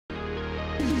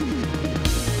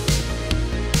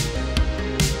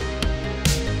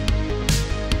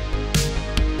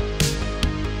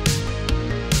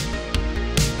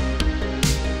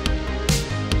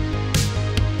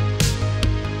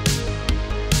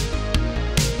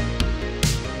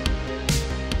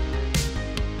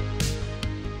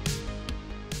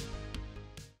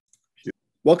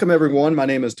Welcome, everyone. My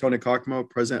name is Tony Cockmo,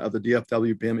 president of the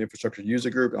DFWBIUG Infrastructure User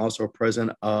Group, and also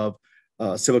president of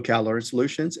Civil CAD Learning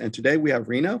Solutions. And today we have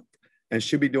Rina, and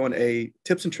she'll be doing a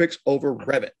tips and tricks over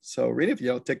Revit. So Rina, if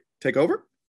you'll take over.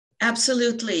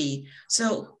 Absolutely.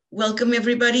 So welcome,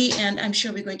 everybody. And I'm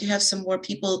sure we're going to have some more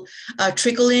people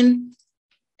trickle in.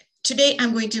 Today,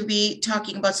 I'm going to be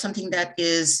talking about something that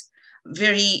is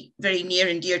very, very near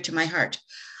and dear to my heart.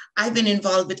 I've been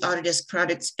involved with Autodesk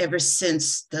products ever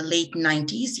since the late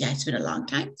 90s. Yeah, it's been a long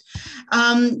time,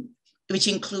 which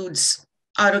includes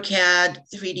AutoCAD,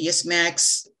 3ds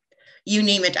Max, you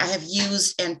name it. I have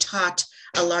used and taught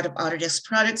a lot of Autodesk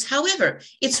products. However,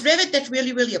 it's Revit that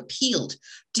really appealed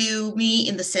to me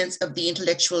in the sense of the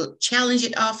intellectual challenge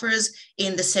it offers,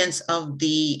 in the sense of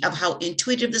how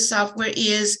intuitive the software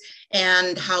is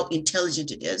and how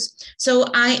intelligent it is. So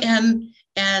I am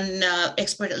an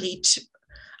Expert Elite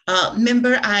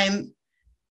member. I'm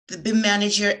the BIM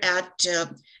manager at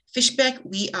Fishbeck.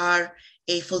 We are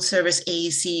a full service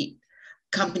AEC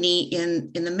company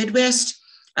in the Midwest.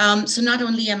 So not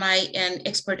only am I an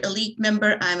Expert Elite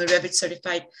member, I'm a Revit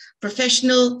certified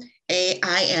professional.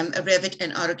 I am a Revit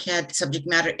and AutoCAD subject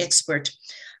matter expert.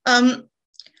 Now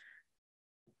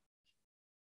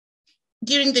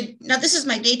this is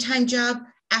my daytime job.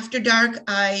 After dark,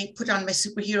 I put on my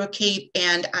superhero cape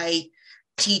and I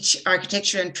teach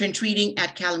architecture and print reading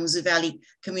at Kalamazoo Valley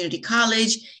Community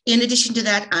College. In addition to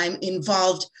that, I'm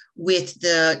involved with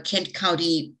the Kent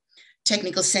County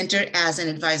Technical Center as an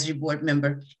advisory board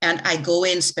member. And I go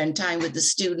in, spend time with the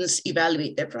students,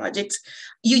 evaluate their projects.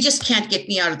 You just can't get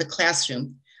me out of the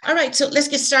classroom. All right, so let's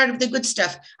get started with the good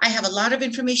stuff. I have a lot of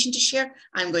information to share.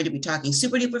 I'm going to be talking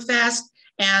super duper fast.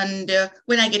 And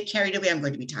when I get carried away, I'm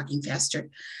going to be talking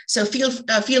faster. So feel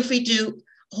free to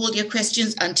hold your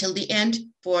questions until the end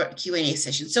for Q&A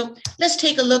session. So let's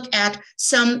take a look at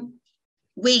some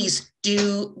ways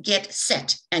to get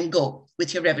set and go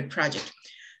with your Revit project.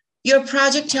 Your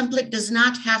project template does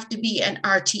not have to be an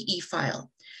RTE file.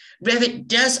 Revit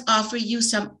does offer you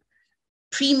some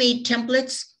pre-made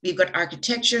templates. We've got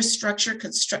architecture, structure,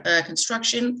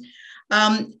 construction.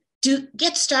 To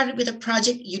get started with a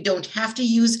project, you don't have to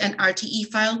use an RTE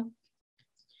file.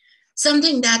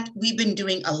 Something that we've been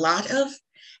doing a lot of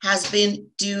has been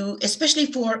to, especially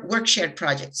for work shared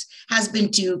projects, has been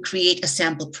to create a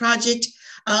sample project.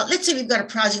 Let's say we've got a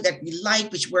project that we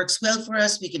like, which works well for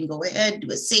us. We can go ahead, do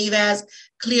a save as,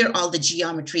 clear all the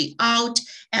geometry out,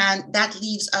 and that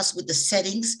leaves us with the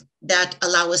settings that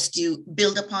allow us to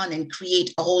build upon and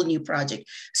create a whole new project.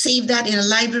 Save that in a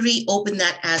library, open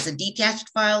that as a detached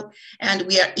file, and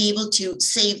we are able to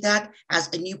save that as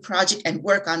a new project and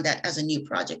work on that as a new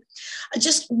project.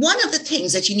 Just one of the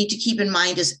things that you need to keep in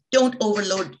mind is don't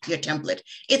overload your template.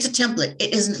 It's a template,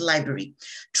 it isn't a library.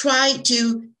 Try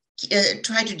to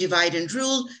divide and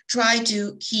rule, try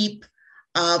to keep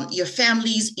your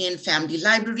families in family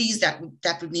libraries. That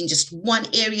would mean just one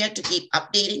area to keep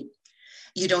updating.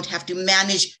 You don't have to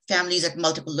manage families at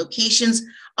multiple locations.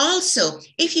 Also,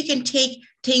 if you can take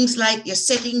things like your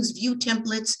settings, view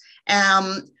templates,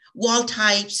 wall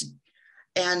types,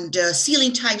 and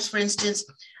ceiling types, for instance,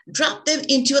 drop them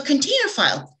into a container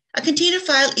file. A container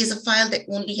file is a file that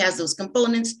only has those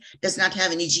components, does not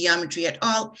have any geometry at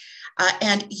all.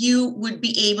 And you would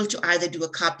be able to either do a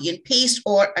copy and paste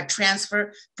or a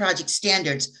transfer project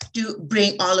standards to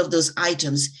bring all of those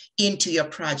items into your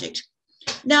project.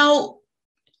 Now,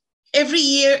 every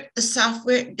year, the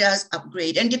software does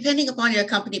upgrade, and depending upon your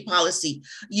company policy,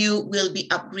 you will be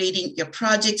upgrading your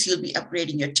projects, you'll be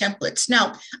upgrading your templates.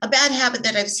 Now, a bad habit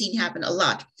that I've seen happen a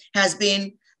lot has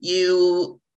been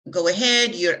you go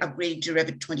ahead, you're upgrading to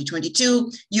Revit 2022,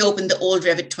 you open the old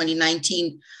Revit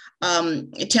 2019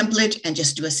 template and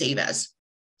just do a save as.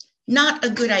 Not a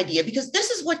good idea, because this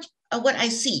is what I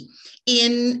see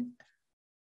in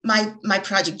my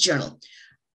project journal.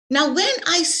 Now, when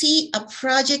I see a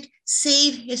project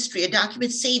save history, a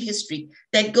document save history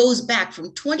that goes back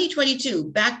from 2022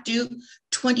 back to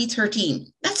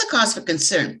 2013, that's a cause for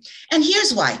concern. And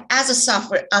here's why. As a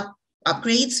software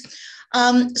upgrades,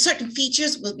 certain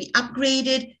features will be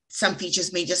upgraded. Some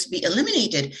features may just be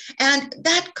eliminated. And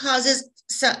that causes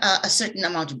a certain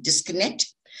amount of disconnect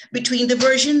between the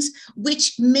versions,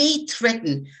 which may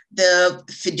threaten the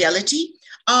fidelity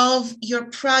of your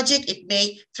project. It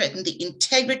may threaten the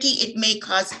integrity. It may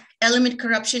cause element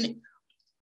corruption.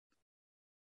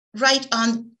 Right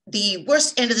on the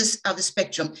worst end of the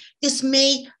spectrum, this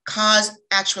may cause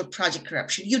actual project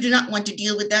corruption. You do not want to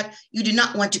deal with that. You do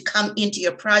not want to come into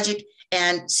your project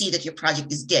and see that your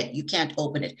project is dead. You can't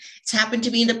open it. It's happened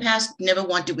to me in the past. Never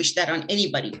want to wish that on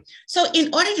anybody. So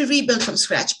in order to rebuild from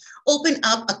scratch, open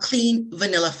up a clean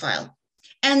vanilla file.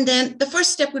 And then the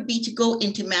first step would be to go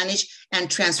into Manage and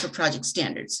Transfer Project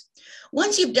Standards.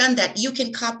 Once you've done that, you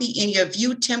can copy in your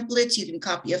view templates, you can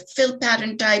copy your fill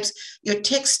pattern types, your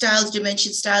text styles,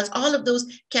 dimension styles, all of those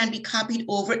can be copied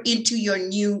over into your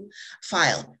new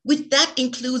file. That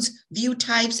includes view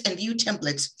types and view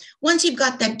templates. Once you've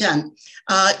got that done,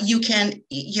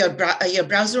 your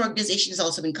browser organization has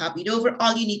also been copied over.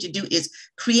 All you need to do is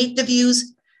create the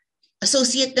views,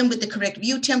 associate them with the correct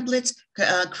view templates,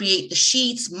 create the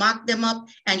sheets, mock them up,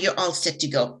 and you're all set to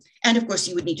go. And of course,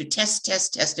 you would need to test,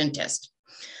 and test.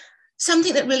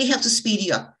 Something that really helps to speed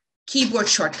you up, keyboard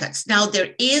shortcuts. Now,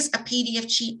 there is a PDF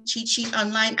cheat sheet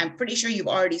online. I'm pretty sure you've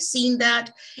already seen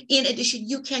that. In addition,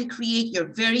 you can create your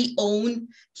very own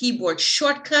keyboard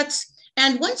shortcuts.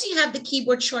 And once you have the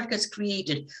keyboard shortcuts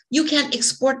created, you can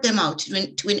export them out to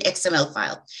an XML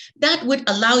file. That would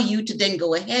allow you to then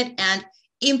go ahead and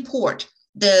import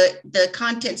the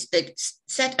contents that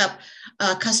set up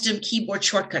custom keyboard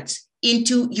shortcuts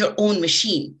into your own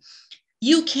machine.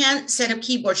 You can set up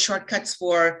keyboard shortcuts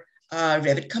for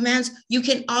Revit commands. You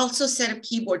can also set up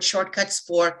keyboard shortcuts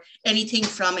for anything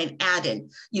from an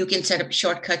add-in. You can set up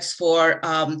shortcuts for,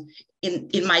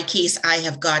 in my case, I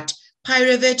have got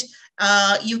PyRevit.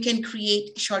 You can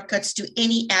create shortcuts to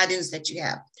any add-ins that you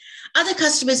have. Other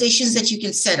customizations that you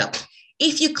can set up.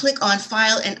 If you click on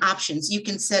File and Options, you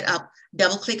can set up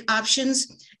double-click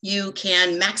options. You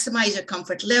can maximize your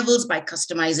comfort levels by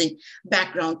customizing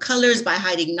background colors, by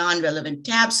hiding non-relevant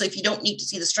tabs. So if you don't need to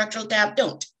see the structural tab,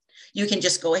 don't. You can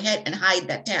just go ahead and hide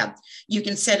that tab. You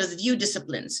can set as view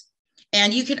disciplines.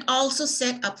 And you can also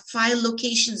set up file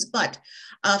locations, but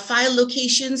file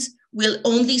locations will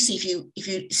only see, if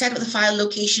you set up the file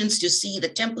locations to see the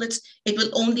templates, it will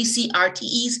only see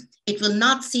RTEs. It will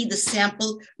not see the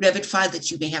sample Revit file that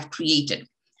you may have created.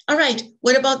 All right,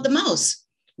 what about the mouse?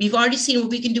 We've already seen what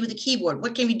we can do with the keyboard.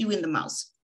 What can we do in the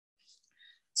mouse?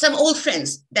 Some old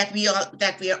friends that we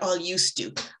are all used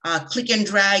to. Click and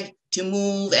drag to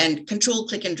move, and control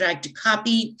click and drag to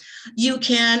copy. You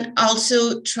can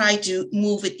also try to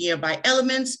move with nearby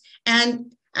elements.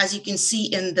 And as you can see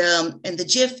in the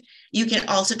GIF, you can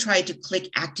also try to click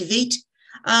activate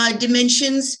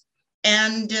dimensions.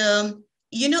 And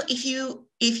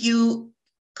if you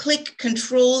click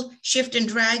Control, Shift, and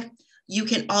drag, you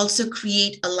can also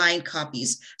create aligned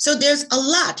copies. So there's a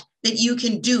lot that you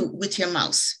can do with your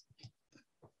mouse.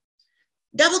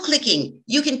 Double clicking,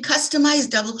 you can customize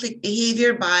double click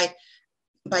behavior by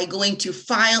going to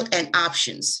File and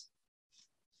Options.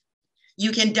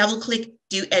 You can double click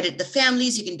to edit the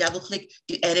families. You can double click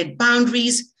to edit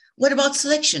boundaries. What about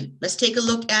selection? Let's take a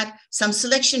look at some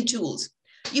selection tools.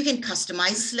 You can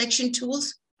customize selection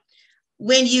tools.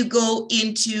 When you go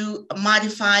into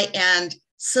Modify and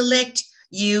Select,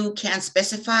 you can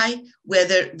specify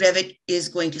whether Revit is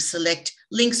going to select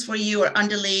links for you, or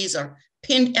underlays, or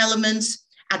pinned elements.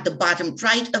 At the bottom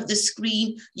right of the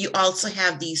screen, you also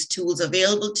have these tools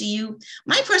available to you.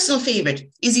 My personal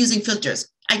favorite is using filters.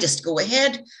 I just go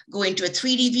ahead, go into a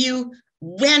 3D view,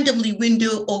 randomly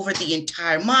window over the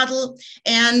entire model.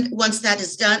 And once that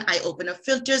is done, I open up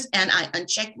filters and I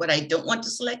uncheck what I don't want to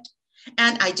select.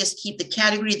 And I just keep the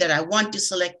category that I want to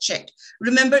select checked.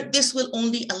 Remember, this will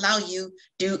only allow you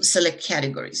to select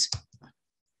categories.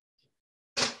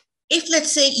 If,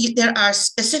 let's say, there are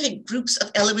specific groups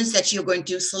of elements that you're going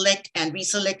to select and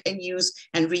reselect and use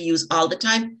and reuse all the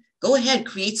time, go ahead,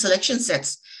 create selection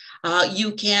sets.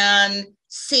 You can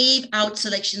save out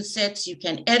selection sets, you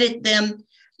can edit them,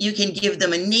 you can give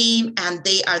them a name, and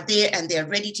they are there and they're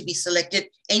ready to be selected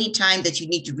anytime that you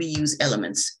need to reuse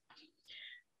elements.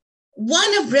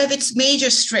 One of Revit's major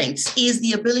strengths is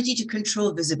the ability to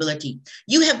control visibility.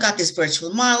 You have got this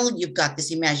virtual model, you've got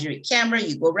this imaginary camera,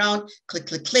 you go around, click,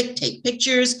 click, click, take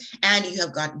pictures, and you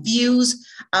have got views.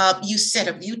 You set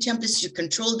up view templates to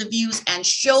control the views and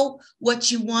show what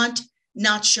you want,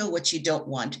 not show what you don't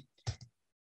want.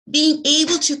 Being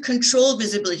able to control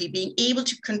visibility, being able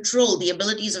to control the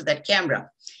abilities of that camera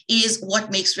is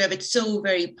what makes Revit so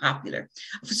very popular,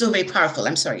 so very powerful,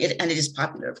 I'm sorry, and it is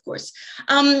popular, of course.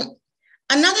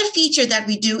 Another feature that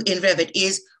we do in Revit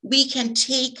is we can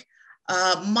take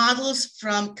models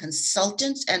from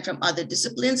consultants and from other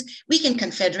disciplines. We can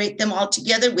confederate them all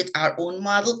together with our own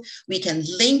model. We can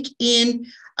link in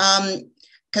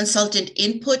consultant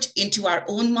input into our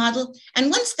own model.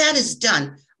 And once that is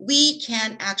done, we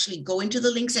can actually go into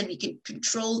the links and we can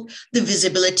control the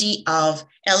visibility of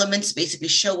elements, basically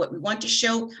show what we want to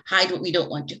show, hide what we don't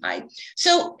want to hide.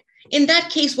 So In that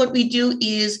case, what we do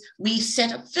is we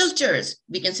set up filters.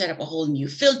 We can set up a whole new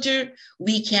filter.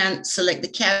 We can select the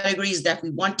categories that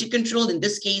we want to control. In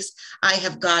this case, I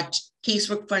have got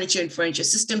casework furniture and furniture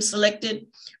systems selected.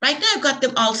 Right now, I've got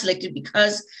them all selected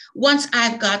because once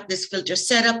I've got this filter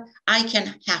set up, I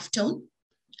can halftone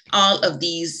all of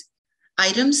these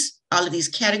items, all of these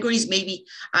categories. Maybe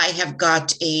I've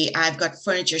got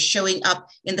furniture showing up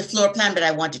in the floor plan, but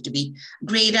I want it to be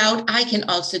grayed out. I can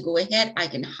also go ahead, I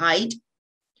can hide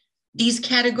these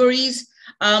categories.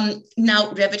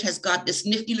 Now Revit has got this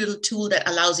nifty little tool that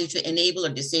allows you to enable or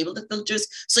disable the filters.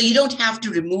 So you don't have to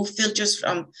remove filters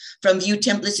from view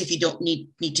templates if you don't need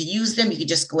to use them. You can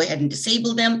just go ahead and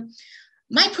disable them.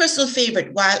 My personal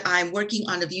favorite, while I'm working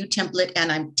on a view template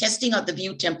and I'm testing out the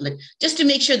view template, just to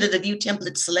make sure that the view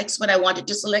template selects what I want it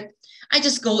to select, I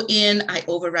just go in, I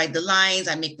override the lines,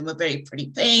 I make them a very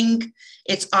pretty pink.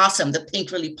 It's awesome. The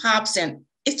pink really pops, and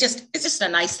it's just a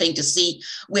nice thing to see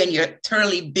when you're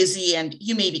thoroughly busy and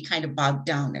you may be kind of bogged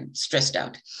down and stressed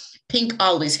out. Pink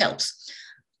always helps.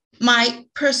 My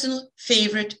personal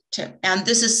favorite tip, and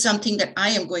this is something that I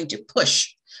am going to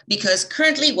push, because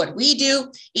currently what we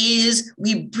do is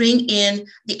we bring in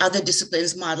the other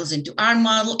disciplines models into our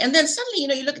model. And then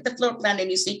suddenly, you look at the floor plan and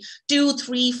you see 2,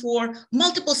 3, 4,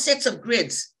 multiple sets of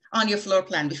grids on your floor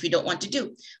plan, which we don't want to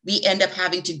do. We end up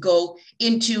having to go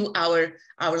into our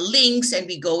links, and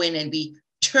we go in and we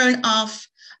turn off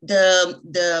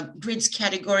the grids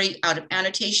category out of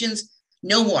annotations.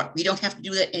 No more. We don't have to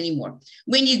do that anymore.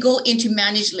 When you go into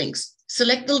manage links,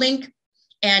 select the link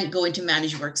and go into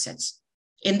manage work sets.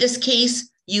 In this case,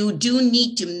 you do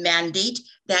need to mandate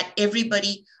that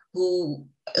everybody who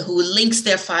links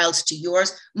their files to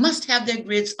yours must have their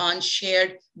grids on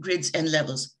shared grids and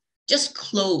levels. Just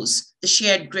close the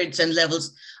shared grids and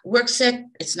levels work set.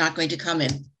 It's not going to come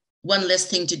in. One less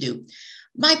thing to do.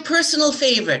 My personal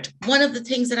favorite, one of the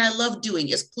things that I love doing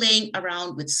is playing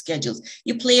around with schedules.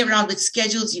 You play around with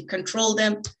schedules, you control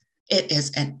them. It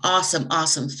is an awesome,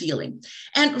 awesome feeling.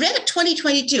 And Revit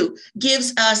 2022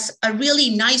 gives us a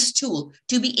really nice tool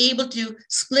to be able to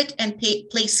split and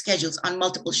place schedules on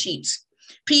multiple sheets.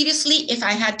 Previously, if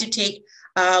I had to take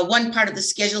one part of the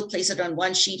schedule, place it on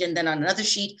one sheet and then on another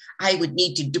sheet, I would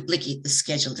need to duplicate the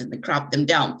schedules and then crop them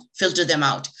down, filter them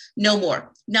out. No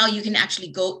more. Now you can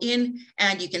actually go in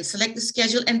and you can select the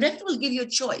schedule, and Revit will give you a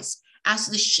choice as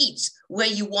to the sheets where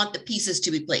you want the pieces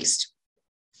to be placed.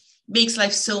 Makes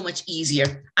life so much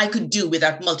easier. I could do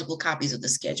without multiple copies of the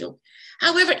schedule.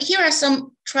 However, here are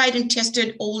some tried and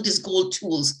tested old as gold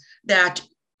tools that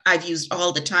I've used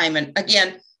all the time. And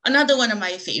again, another one of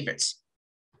my favorites.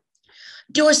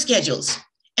 Door schedules.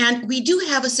 And we do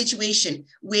have a situation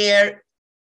where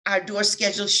our door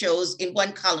schedule shows in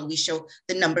one column, we show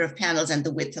the number of panels and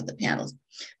the width of the panels.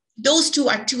 Those two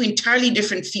are two entirely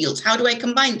different fields. How do I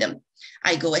combine them?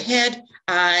 I go ahead,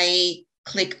 I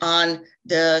click on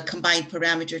the combine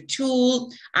parameter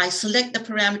tool. I select the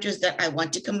parameters that I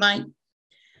want to combine.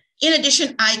 In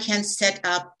addition, I can set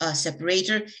up a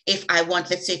separator. If I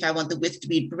want, let's say if I want the width to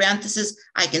be in parentheses,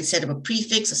 I can set up a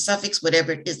prefix, a suffix,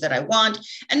 whatever it is that I want.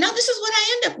 And now this is what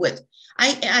I end up with.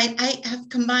 I have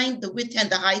combined the width and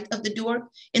the height of the door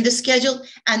in the schedule.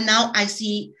 And now I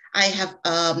see I have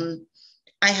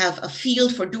a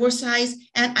field for door size,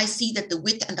 and I see that the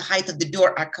width and the height of the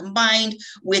door are combined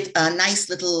with a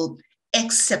nice little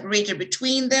X separator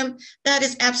between them. That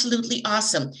is absolutely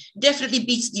awesome. Definitely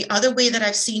beats the other way that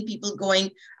I've seen people going.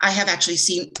 I have actually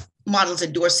seen models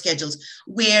and door schedules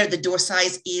where the door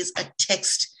size is a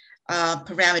text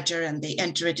parameter and they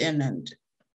enter it in, and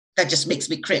that just makes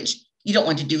me cringe. You don't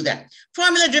want to do that.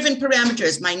 Formula-driven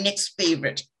parameters, my next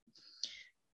favorite.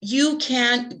 You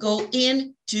can go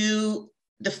into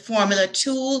the formula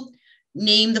tool,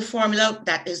 name the formula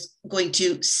that is going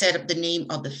to set up the name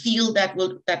of the field that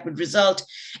would result.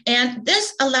 And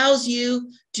this allows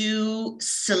you to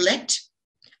select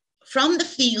from the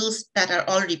fields that are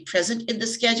already present in the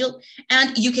schedule.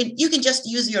 And you can just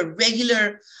use your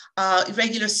regular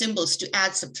symbols to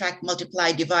add, subtract,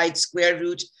 multiply, divide, square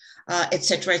root, et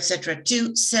cetera,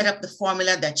 to set up the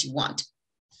formula that you want.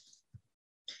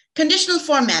 Conditional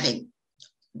formatting.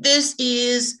 This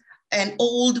is an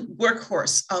old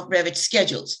workhorse of Revit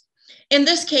schedules. In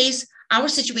this case, our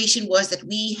situation was that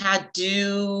we had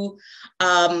to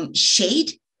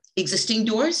shade existing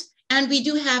doors, and we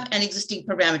do have an existing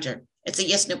parameter. It's a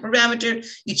yes/no parameter.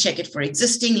 You check it for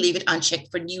existing, leave it unchecked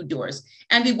for new doors.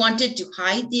 And we wanted to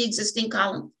hide the existing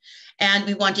column, and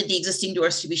we wanted the existing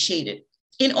doors to be shaded.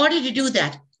 In order to do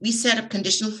that, we set up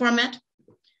conditional format.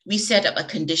 We set up a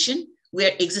condition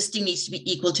where existing needs to be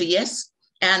equal to yes,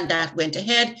 And that went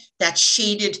ahead, that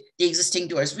shaded the existing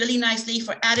doors really nicely.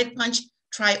 For added punch,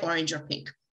 try orange or pink.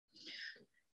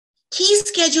 Key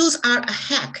schedules are a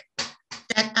hack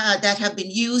that have been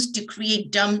used to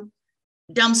create dumb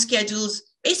schedules,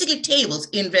 basically tables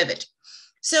in Revit.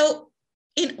 So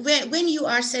when you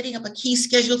are setting up a key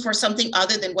schedule for something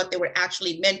other than what they were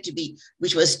actually meant to be,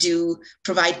 which was to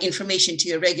provide information to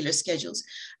your regular schedules,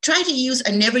 try to use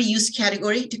a never used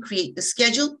category to create the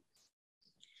schedule.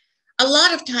 A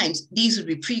lot of times these would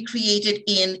be pre-created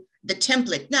in the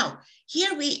template. Now,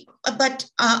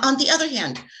 on the other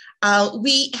hand,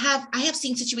 I have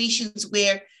seen situations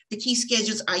where the key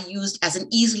schedules are used as an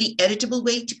easily editable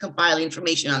way to compile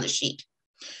information on the sheet.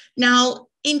 Now,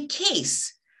 in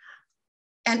case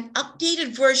an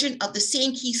updated version of the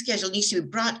same key schedule needs to be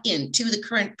brought into the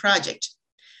current project,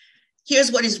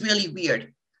 here's what is really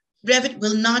weird. Revit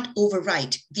will not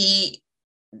overwrite the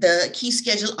key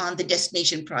schedule on the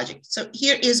destination project. So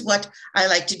here is what I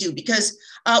like to do, because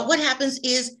what happens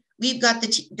is we've got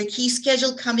the key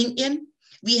schedule coming in.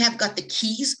 We have got the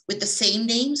keys with the same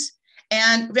names,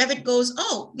 and Revit goes,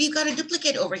 oh, we've got a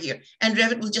duplicate over here, and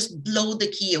Revit will just blow the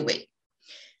key away.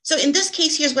 So in this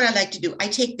case, here's what I like to do. I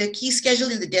take the key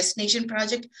schedule in the destination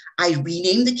project, I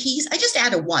rename the keys, I just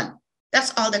add a 1.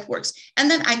 That's all that works.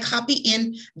 And then I copy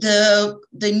in the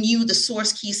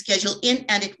source key schedule in,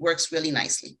 and it works really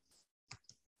nicely.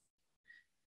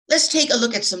 Let's take a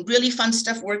look at some really fun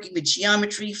stuff working with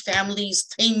geometry, families,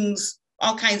 things,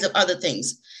 all kinds of other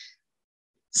things.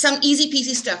 Some easy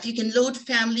peasy stuff. You can load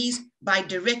families by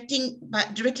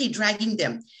directly dragging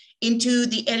them into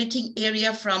the editing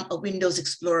area from a Windows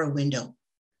Explorer window.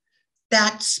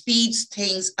 That speeds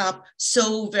things up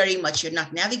so very much. You're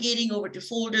not navigating over to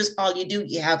folders. All you do,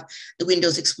 you have the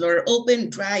Windows Explorer open,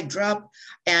 drag, drop,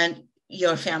 and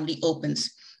your family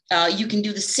opens. You can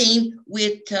do the same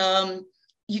with,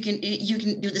 you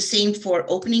can do the same for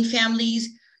opening families.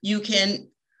 You can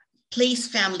place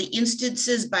family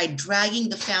instances by dragging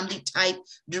the family type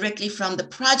directly from the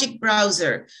project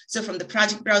browser. So from the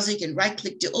project browser, you can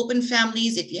right-click to open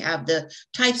families. If you have the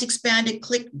types expanded,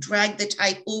 click, drag the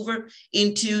type over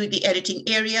into the editing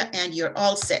area, and you're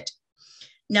all set.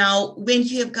 Now, when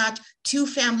you have got 2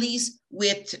 families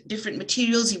with different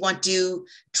materials, you want to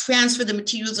transfer the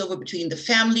materials over between the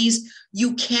families,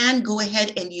 you can go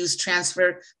ahead and use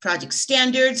transfer project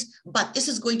standards, but this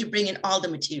is going to bring in all the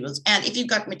materials. And if you've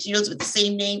got materials with the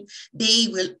same name, they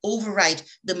will overwrite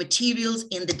the materials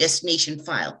in the destination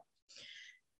file.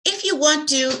 If you want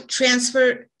to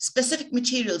transfer specific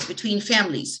materials between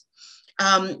families,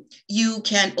 you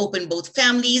can open both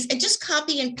families and just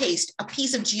copy and paste a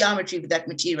piece of geometry with that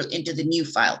material into the new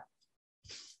file.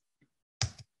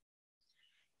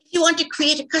 If you want to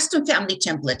create a custom family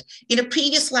template, in a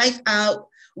previous life,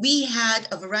 we had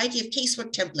a variety of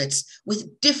casework templates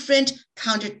with different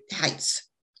counter heights.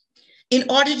 In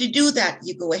order to do that,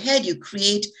 you go ahead, you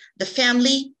create the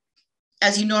family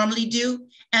as you normally do,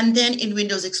 and then in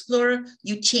Windows Explorer,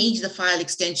 you change the file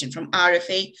extension from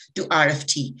RFA to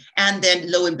RFT. And then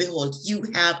lo and behold, you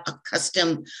have a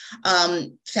custom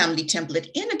family template.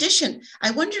 In addition,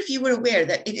 I wonder if you were aware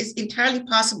that it is entirely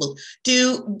possible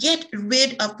to get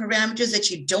rid of parameters that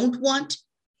you don't want.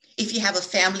 If you have a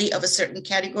family of a certain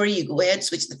category, you go ahead,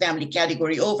 switch the family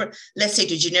category over, let's say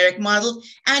to generic model,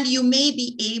 and you may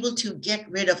be able to get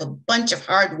rid of a bunch of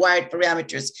hardwired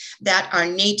parameters that are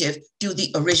native to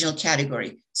the original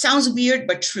category. Sounds weird,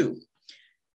 but true.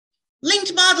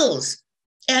 Linked models.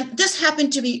 And this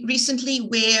happened to me recently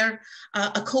where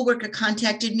a coworker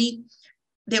contacted me.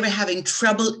 They were having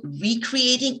trouble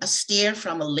recreating a stair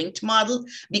from a linked model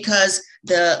because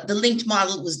the linked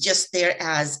model was just there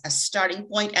as a starting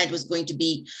point and was going to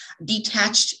be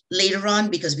detached later on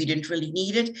because we didn't really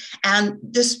need it. And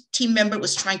this team member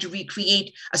was trying to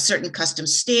recreate a certain custom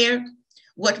stair.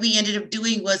 What we ended up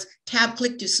doing was tab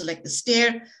click to select the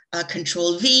stair,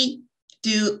 Control V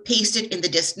to paste it in the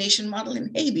destination model,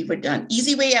 and hey, we were done.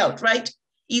 Easy way out, right?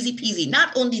 Easy peasy.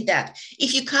 Not only that,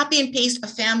 if you copy and paste a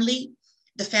family,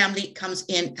 the family comes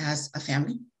in as a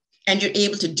family, and you're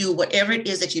able to do whatever it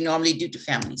is that you normally do to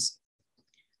families.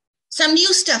 Some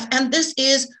new stuff, and this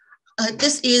is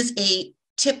a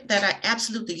tip that I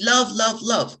absolutely love, love,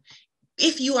 love.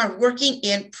 If you are working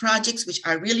in projects which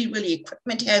are really, really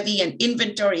equipment heavy and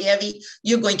inventory heavy,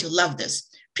 you're going to love this.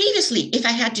 Previously, if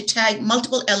I had to tag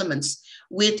multiple elements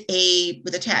with a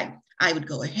tag, I would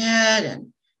go ahead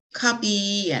and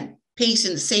copy and paste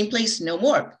in the same place, no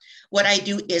more. What I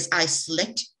do is I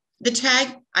select the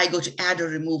tag, I go to add or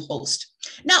remove host.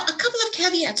 Now, a couple of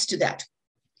caveats to that.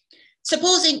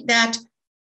 Supposing that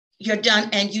you're done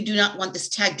and you do not want this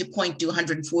tag to point to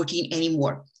 114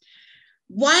 anymore.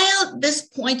 While this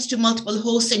points to multiple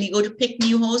hosts and you go to pick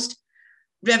new host,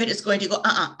 Revit is going to go,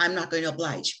 I'm not going to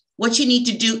oblige. What you need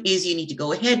to do is you need to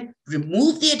go ahead,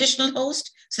 remove the additional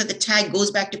host so the tag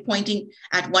goes back to pointing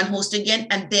at one host again,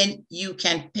 and then you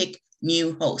can pick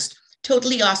new host.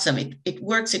 Totally awesome. It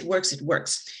works, it works, it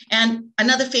works. And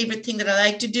another favorite thing that I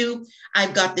like to do,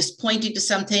 I've got this pointing to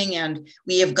something, and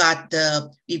we've got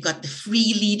the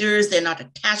free leaders. They're not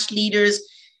attached leaders.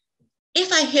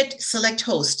 If I hit select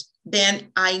host,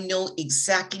 then I know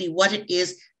exactly what it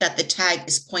is that the tag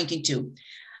is pointing to.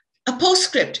 A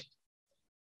postscript,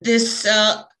 this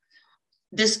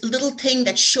little thing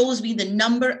that shows me the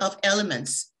number of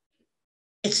elements.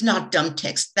 It's not dumb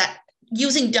text. That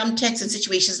using dumb text in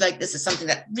situations like this is something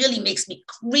that really makes me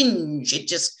cringe.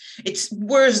 It's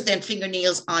worse than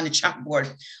fingernails on a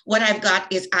chalkboard. What I've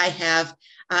got is I have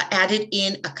added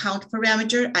in a count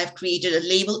parameter. I've created a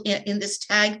label in this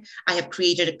tag. I have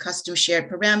created a custom shared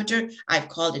parameter. I've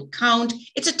called it count.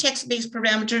 It's a text-based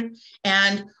parameter.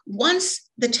 And once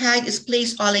the tag is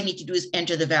placed, all I need to do is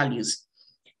enter the values.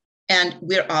 And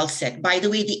we're all set. By the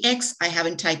way, the X, I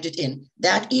haven't typed it in.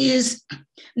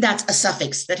 That's a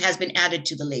suffix that has been added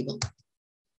to the label.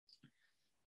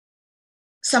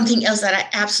 Something else that I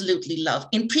absolutely love.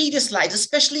 In previous slides,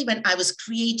 especially when I was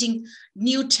creating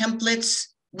new templates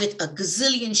with a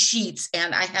gazillion sheets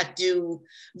and I had to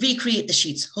recreate the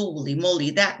sheets. Holy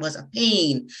moly, that was a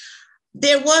pain.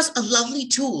 There was a lovely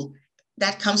tool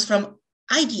that comes from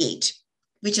Ideate,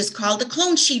 which is called the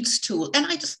Clone Sheets tool. And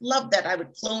I just love that. I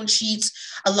would clone sheets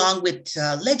along with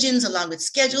legends, along with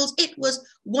schedules. It was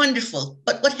wonderful.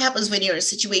 But what happens when you're in a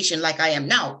situation like I am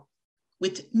now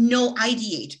with no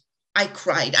Ideate? I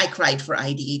cried for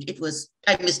Ideate.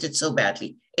 I missed it so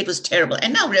badly. It was terrible.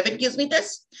 And now Revit gives me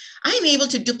this. I'm able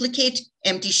to duplicate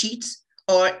empty sheets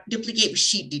or duplicate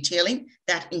sheet detailing.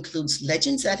 That includes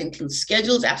legends, that includes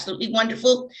schedules, absolutely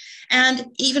wonderful. And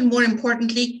even more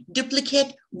importantly,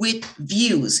 duplicate with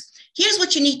views. Here's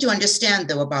what you need to understand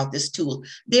though about this tool.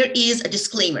 There is a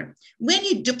disclaimer. When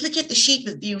you duplicate the sheet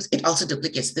with views, it also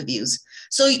duplicates the views.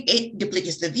 So it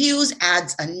duplicates the views,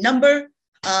 adds a number,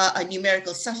 a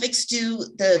numerical suffix to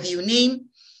the view name.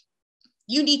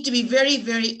 You need to be very,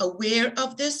 very aware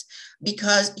of this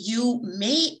because you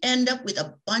may end up with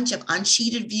a bunch of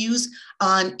unsheeted views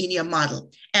in your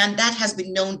model. And that has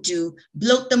been known to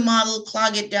bloat the model,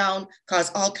 clog it down,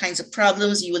 cause all kinds of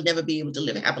problems. You will never be able to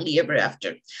live happily ever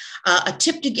after. A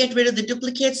tip to get rid of the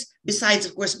duplicates, besides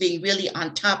of course being really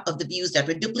on top of the views that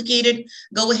were duplicated,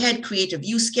 go ahead, create a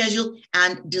view schedule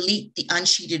and delete the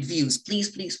unsheeted views. Please,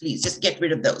 please, please, just get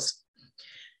rid of those.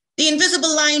 The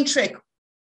invisible line trick,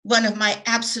 one of my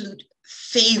absolute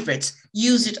favorites.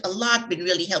 Use it a lot, been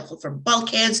really helpful for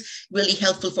bulkheads, really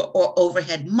helpful for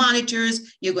overhead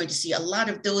monitors. You're going to see a lot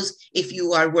of those if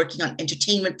you are working on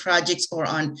entertainment projects or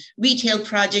on retail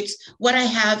projects. What I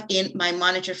have in my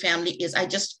monitor family is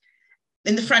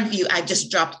in the front view, I've just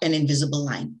dropped an invisible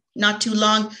line. Not too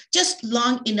long, just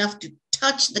long enough to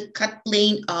touch the cut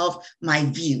plane of my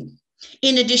view.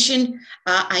 In addition,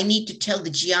 I need to tell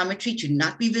the geometry to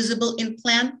not be visible in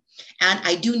plan. And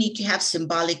I do need to have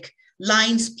symbolic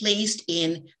lines placed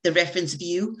in the reference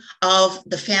view of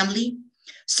the family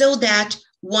so that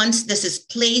once this is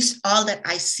placed, all that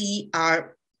I see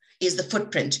is the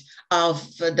footprint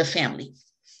of the family.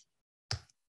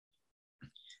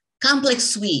 Complex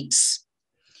sweeps.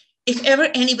 If ever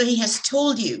anybody has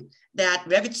told you that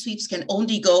Revit sweeps can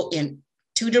only go in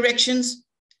two directions,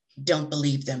 don't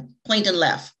believe them. Point and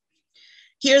laugh.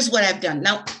 Here's what I've done.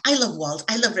 Now, I love walls.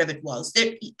 I love Revit walls.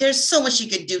 There's so much you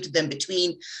can do to them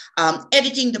between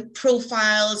editing the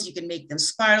profiles. You can make them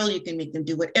spiral. You can make them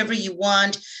do whatever you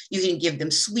want. You can give them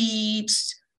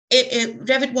sweeps.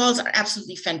 Revit walls are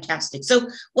absolutely fantastic. So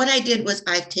what I did was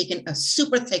I've taken a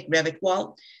super thick Revit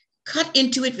wall, cut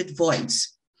into it with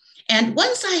voids. And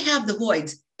once I have the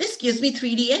voids, this gives me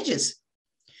 3D edges.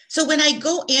 So when I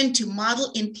go into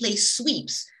model in place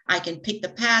sweeps, I can pick the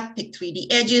path, pick 3D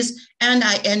edges, and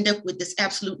I end up with this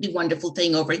absolutely wonderful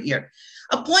thing over here.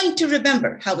 A point to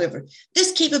remember, however,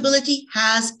 this capability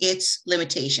has its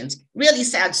limitations. Really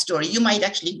sad story. You might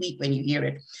actually weep when you hear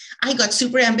it. I got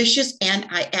super ambitious and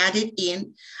I added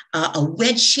in a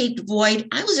wedge-shaped void.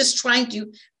 I was just trying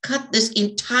to cut this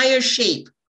entire shape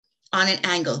on an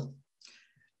angle.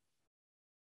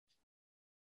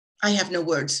 I have no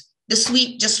words. The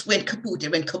sweep just went kaput.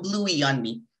 It went kablooey on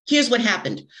me. Here's what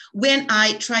happened. When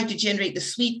I tried to generate the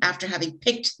sweep after having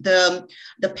picked the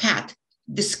path,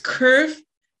 this curve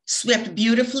swept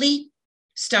beautifully,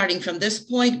 starting from this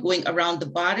point, going around the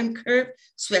bottom curve,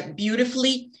 swept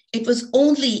beautifully. It was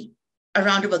only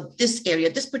around about this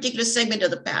area, this particular segment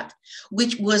of the path,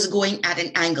 which was going at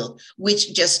an angle,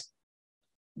 which just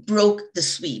broke the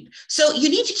sweep. So you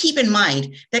need to keep in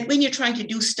mind that when you're trying to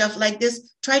do stuff like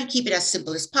this, try to keep it as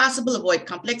simple as possible, avoid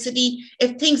complexity.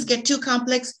 If things get too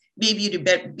complex, maybe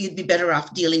you'd be better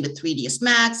off dealing with 3ds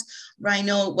Max,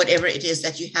 Rhino, whatever it is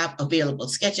that you have available,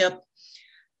 SketchUp.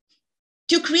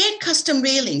 To create custom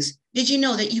railings, did you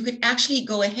know that you could actually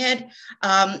go ahead,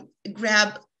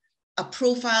 grab a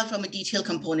profile from a detail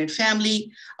component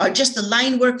family, or just the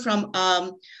line work from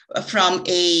a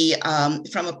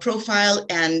profile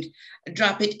and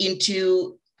drop it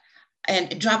into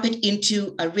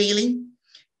a railing?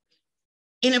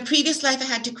 In a previous life, I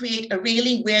had to create a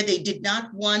railing where they did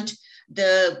not want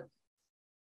the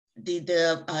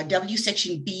W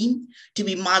section beam to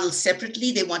be modeled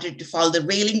separately. They wanted to follow the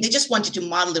railing. They just wanted to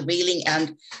model the railing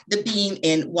and the beam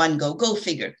in one go. Go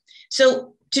figure.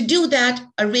 So to do that,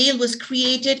 a rail was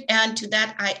created, and to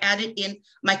that I added in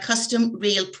my custom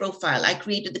rail profile. I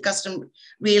created the custom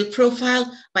rail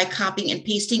profile by copying and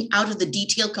pasting out of the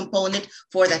detail component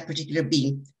for that particular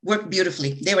beam. Worked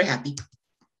beautifully. They were happy.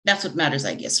 That's what matters,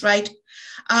 I guess, right?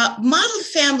 Model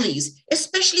families,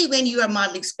 especially when you are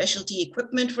modeling specialty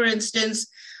equipment, for instance,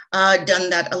 done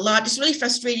that a lot. It's really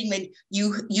frustrating when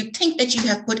you think that you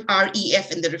have put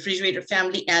REF in the refrigerator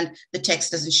family and the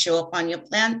text doesn't show up on your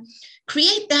plan.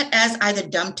 Create that as either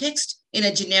dumb text in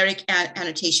a generic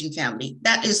annotation family.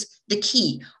 That is the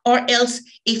key. Or else,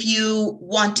 if you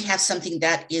want to have something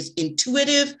that is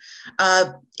intuitive,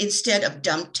 instead of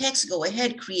dumb text, go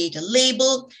ahead, create a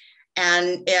label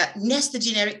and nest the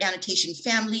generic annotation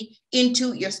family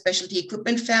into your specialty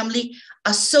equipment family.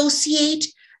 Associate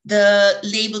the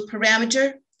label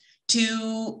parameter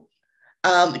to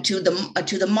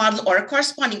the model or a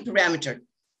corresponding parameter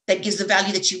that gives the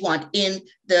value that you want in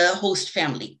the host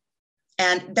family.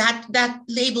 And that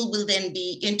label will then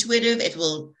be intuitive. It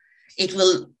will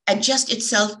adjust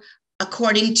itself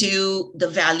according to the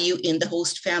value in the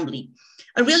host family.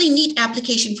 A really neat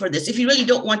application for this, if you really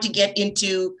don't want to get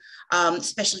into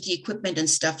specialty equipment and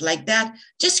stuff like that,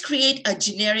 just create a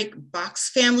generic box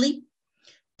family,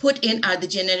 put in the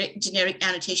generic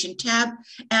annotation tab,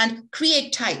 and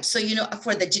create types. So, you know,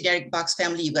 for the generic box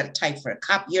family, you've got a type for a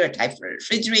copier, a type for a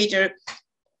refrigerator,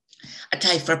 a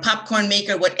type for a popcorn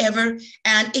maker, whatever.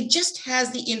 And it just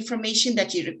has the information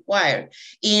that you require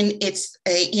in a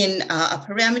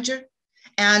parameter.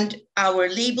 And our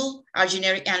label, our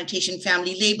generic annotation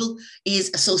family label,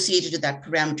 is associated to that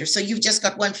parameter. So you've just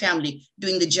got one family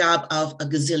doing the job of a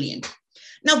gazillion.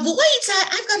 Now, voids,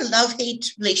 I've got a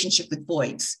love-hate relationship with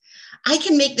voids. I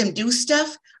can make them do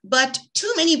stuff, but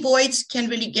too many voids can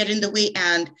really get in the way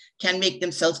and can make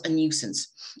themselves a nuisance.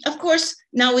 Of course,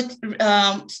 now with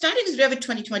starting with Revit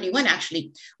 2021,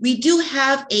 actually, we do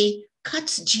have a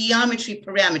cuts geometry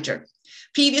parameter.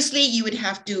 Previously, you would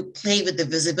have to play with the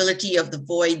visibility of the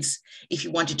voids if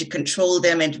you wanted to control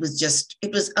them, and it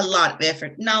was a lot of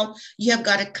effort. Now you have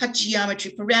got a cut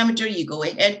geometry parameter. You go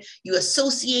ahead, you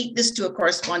associate this to a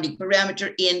corresponding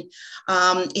parameter in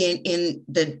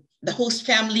the host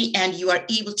family, and you are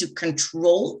able to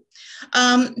control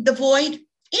the void.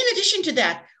 In addition to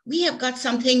that, we have got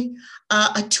something,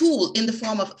 a tool in the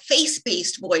form of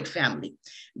face-based void family.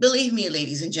 Believe me,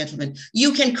 ladies and gentlemen,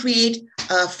 you can create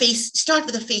start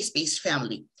with a face-based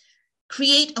family,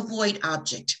 create a void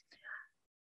object,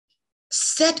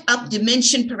 set up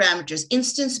dimension parameters,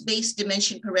 instance-based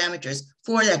dimension parameters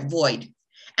for that void.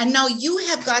 And now you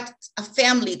have got a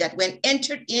family that when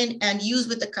entered in and used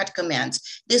with the cut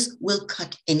commands, this will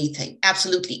cut anything,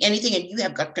 absolutely anything, and you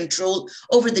have got control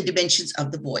over the dimensions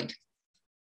of the void.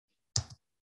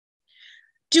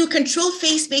 To control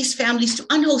face-based families to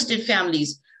unhosted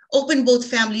families, open both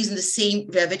families in the same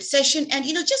Revit session, and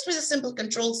just with a simple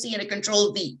Control-C and a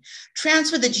Control-V,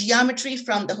 transfer the geometry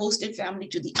from the hosted family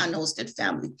to the unhosted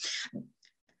family.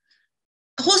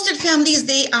 Hosted families,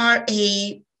 they're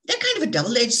kind of a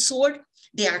double-edged sword.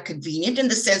 They are convenient in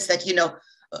the sense that,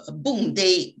 boom,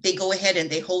 they go ahead and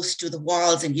they host to the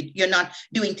walls, and you're not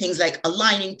doing things like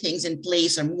aligning things in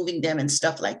place or moving them and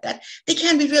stuff like that. They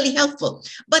can be really helpful,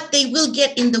 but they will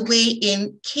get in the way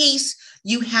in case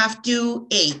you have to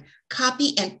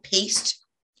copy and paste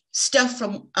stuff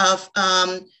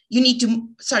you need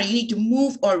to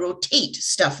move or rotate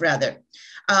stuff rather.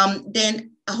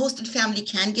 Then a hosted family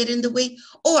can get in the way.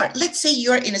 Or let's say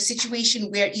you're in a situation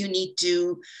where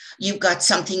you've got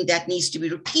something that needs to be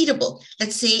repeatable.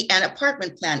 Let's say an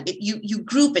apartment plan. You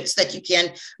group it so that you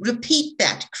can repeat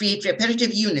that, create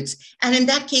repetitive units. And in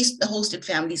that case, the hosted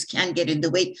families can get in the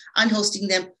way. Unhosting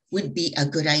them would be a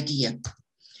good idea.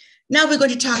 Now we're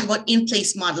going to talk about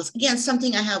in-place models. Again,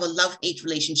 something I have a love-hate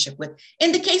relationship with.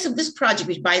 In the case of this project,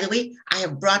 which, by the way, I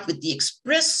have brought with the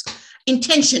express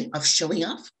intention of showing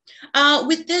off,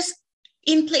 with this,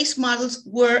 in-place models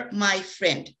were my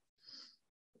friend.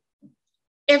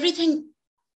 Everything,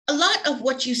 a lot of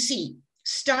what you see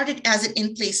started as an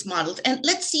in-place model. And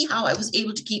let's see how I was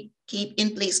able to keep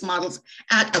in-place models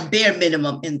at a bare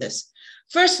minimum in this.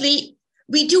 Firstly,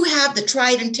 we do have the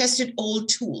tried and tested old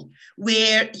tool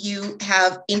where you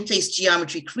have in-place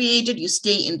geometry created, you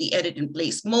stay in the edit in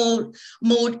place mode,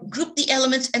 group the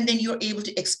elements, and then you're able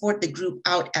to export the group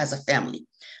out as a family.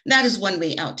 That is one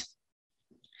way out.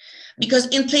 Because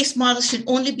in-place models should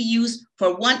only be used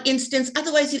for one instance,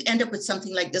 otherwise you end up with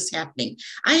something like this happening.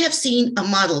 I have seen a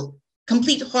model,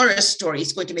 complete horror story,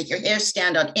 it's going to make your hair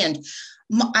stand on end.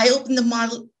 I opened the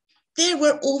model, there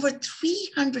were over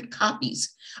 300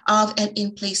 copies of an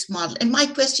in-place model. And my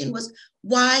question was,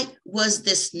 why was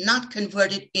this not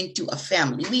converted into a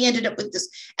family? We ended up with this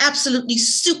absolutely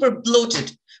super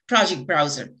bloated project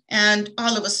browser. And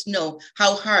all of us know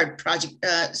how hard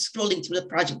scrolling through the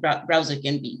project browser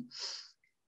can be.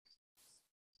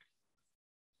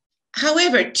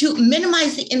 However, to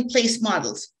minimize the in-place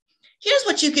models, here's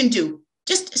what you can do.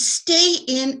 Just stay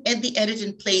in at the edit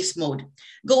in place mode.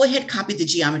 Go ahead, copy the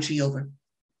geometry over.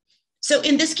 So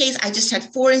in this case, I just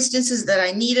had 4 instances that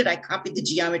I needed. I copied the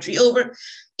geometry over.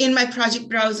 In my project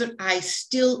browser, I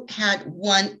still had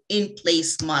one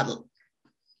in-place model.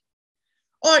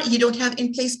 Or you don't have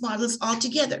in-place models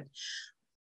altogether.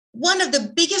 One of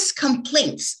the biggest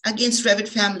complaints against Revit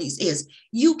families is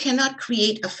you cannot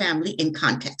create a family in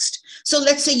context. So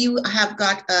let's say you have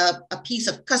got a piece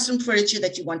of custom furniture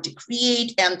that you want to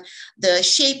create, and the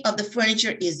shape of the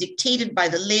furniture is dictated by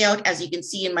the layout. As you can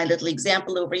see in my little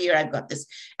example over here, I've got this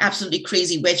absolutely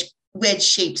crazy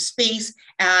wedge-shaped space,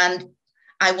 and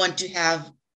I want to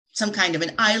have some kind of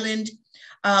an island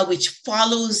which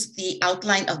follows the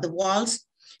outline of the walls.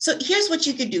 So here's what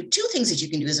you can do. 2 things that you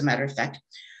can do, as a matter of fact.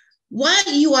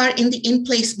 While you are in the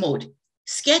in-place mode,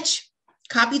 sketch,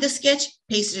 copy the sketch,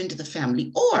 paste it into the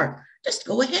family, or just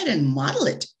go ahead and model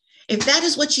it. If that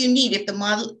is what you need,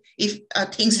 if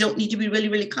things don't need to be really,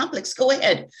 really complex, go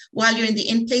ahead. While you're in the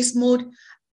in-place mode,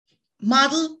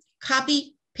 model,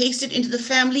 copy, paste it into the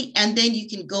family, and then you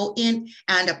can go in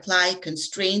and apply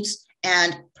constraints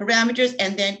and parameters,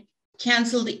 and then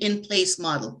cancel the in-place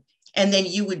model. And then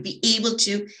you would be able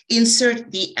to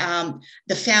insert the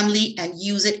family and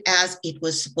use it as it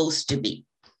was supposed to be.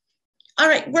 All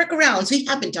right, workarounds. We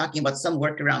have been talking about some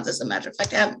workarounds, as a matter of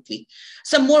fact, haven't we?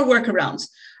 Some more workarounds.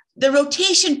 The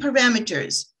rotation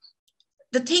parameters,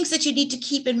 the things that you need to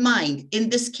keep in mind in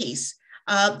this case.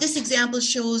 This example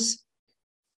shows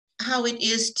how it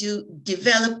is to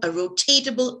develop a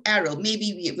rotatable arrow.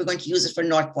 Maybe we're going to use it for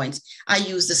north points. I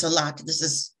use this a lot. This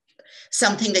is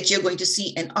something that you're going to see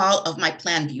in all of my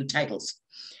plan view titles.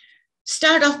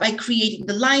 Start off by creating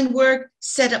the line work,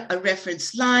 set up a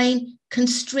reference line,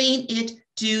 constrain it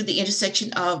to the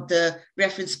intersection of the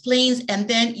reference planes, and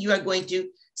then you are going to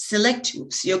select,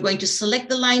 you're going to select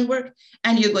the line work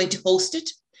and you're going to host it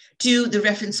to the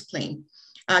reference plane,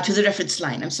 to the reference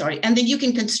line, I'm sorry. And then you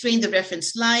can constrain the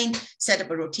reference line, set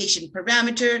up a rotation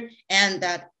parameter, and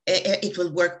that it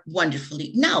will work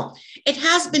wonderfully. Now, it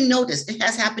has been noticed, it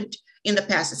has happened in the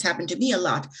past, it's happened to me a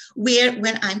lot, where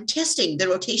when I'm testing the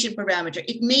rotation parameter,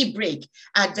 it may break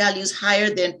at values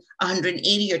higher than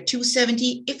 180 or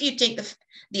 270. If you take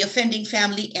the offending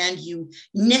family and you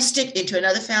nest it into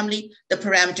another family, the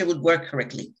parameter would work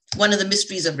correctly. One of the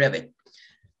mysteries of Revit.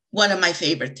 One of my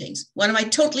favorite things, one of my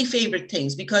totally favorite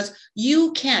things, because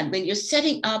you can, when you're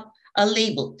setting up a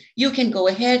label, you can go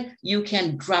ahead, you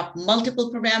can drop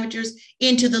multiple parameters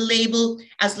into the label.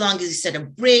 As long as you set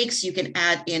up breaks, you can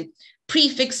add in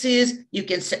prefixes, you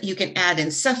can add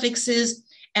in suffixes,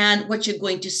 and what you're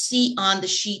going to see on the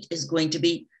sheet is going to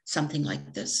be something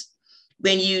like this.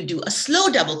 When you do a slow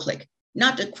double click,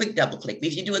 not a quick double click.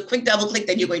 If you do a quick double click,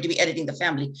 then you're going to be editing the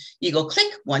family. You go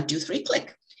click, 1, 2, 3,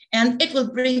 click, and it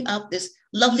will bring up this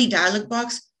lovely dialog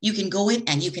box. You can go in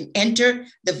and you can enter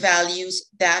the values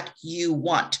that you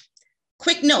want.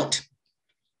 Quick note,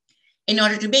 in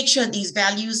order to make sure these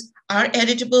values are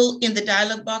editable in the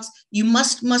dialog box, you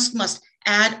must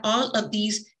add all of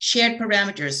these shared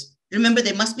parameters. Remember,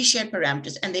 they must be shared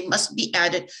parameters and they must be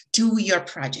added to your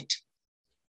project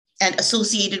and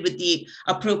associated with the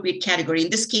appropriate category. In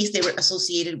this case, they were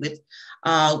associated with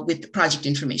the project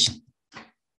information.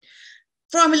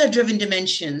 Formula-driven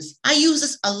dimensions. I use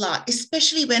this a lot,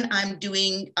 especially when I'm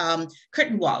doing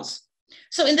curtain walls.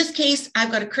 So in this case,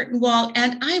 I've got a curtain wall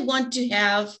and I want to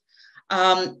have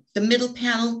the middle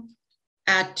panel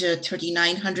at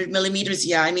 3,900 millimeters.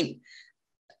 Yeah, I mean,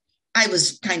 I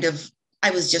was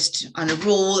just on a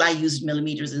roll. I used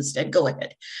millimeters instead. Go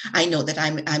ahead. I know that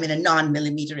I'm in a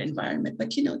non-millimeter environment, but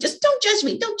just don't judge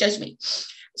me. Don't judge me.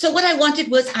 So what I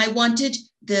wanted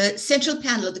the central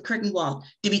panel of the curtain wall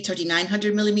to be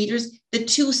 3,900 millimeters. The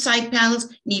two side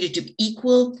panels needed to be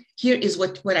equal. Here is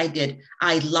what I did.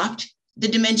 I locked the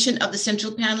dimension of the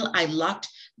central panel. I locked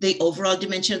the overall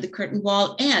dimension of the curtain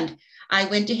wall, and I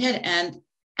went ahead and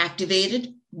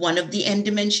activated one of the end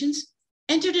dimensions,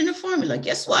 entered in a formula.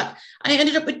 Guess what? I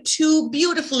ended up with two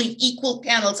beautifully equal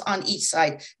panels on each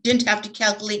side. Didn't have to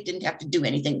calculate, didn't have to do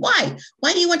anything. Why?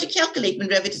 Why do you want to calculate when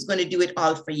Revit is going to do it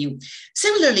all for you?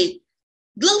 Similarly,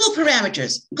 global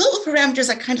parameters. Global parameters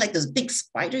are kind of like this big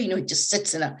spider, it just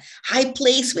sits in a high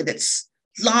place with its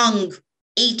long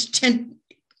 8-10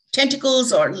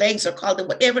 tentacles or legs, or call them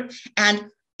whatever, and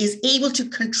is able to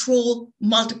control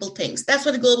multiple things. That's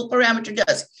what a global parameter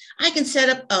does. I can set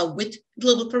up a width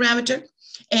global parameter,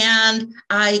 and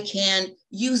I can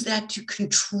use that to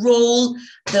control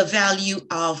the value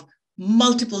of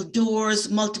multiple doors,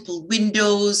 multiple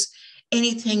windows,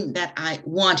 anything that I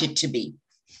want it to be.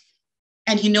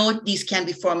 And these can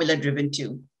be formula driven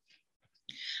too.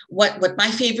 What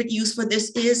my favorite use for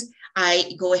this is,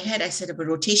 I go ahead, I set up a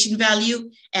rotation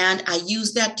value, and I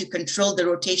use that to control the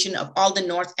rotation of all the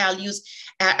north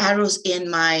arrows in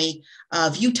my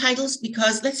view titles,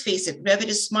 because let's face it, Revit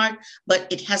is smart, but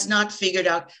it has not figured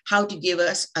out how to give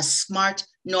us a smart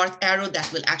north arrow that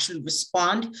will actually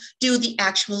respond to the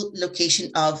actual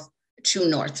location of true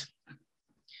north.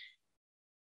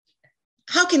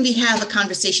 How can we have a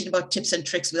conversation about tips and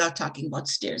tricks without talking about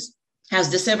stairs? Has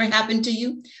this ever happened to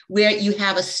you, where you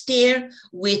have a stair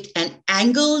with an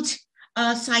angled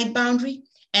side boundary,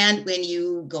 and when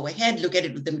you go ahead, look at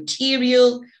it with the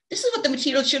material, this is what the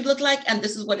material should look like, and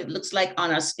this is what it looks like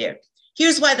on our stair.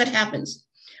 Here's why that happens.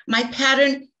 My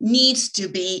pattern needs to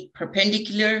be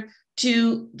perpendicular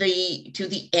to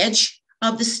the edge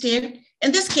of the stair.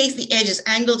 In this case, the edge is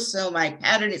angled, so my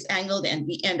pattern is angled, and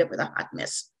we end up with a hot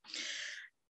mess.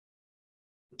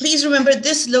 Please remember,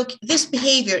 this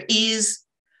behavior is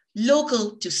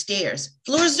local to stairs.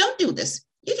 Floors don't do this.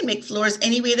 You can make floors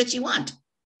any way that you want,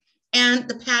 and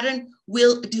the pattern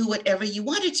will do whatever you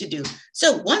want it to do.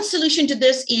 So one solution to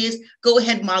this is go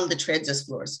ahead, model the treads as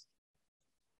floors.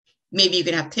 Maybe you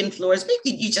can have thin floors.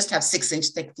 Maybe you just have 6-inch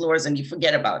thick floors and you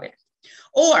forget about it.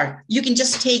 Or you can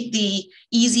just take the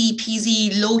easy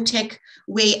peasy, low-tech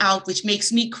way out, which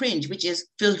makes me cringe, which is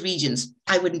filled regions.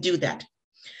 I wouldn't do that.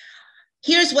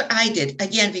 Here's what I did.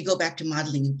 Again, we go back to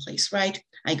modeling in place, right?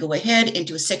 I go ahead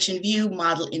into a section view,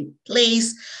 model in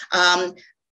place.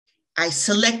 I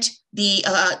select the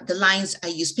lines. I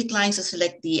use pick lines to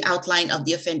select the outline of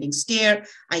the offending stair.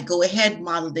 I go ahead,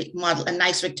 model a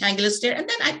nice rectangular stair, and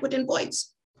then I put in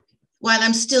voids. While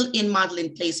I'm still in model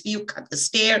in place view, cut the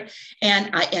stair,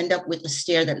 and I end up with a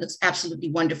stair that looks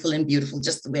absolutely wonderful and beautiful,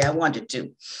 just the way I want it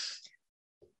to.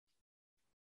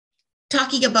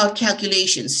 Talking about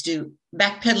calculations, to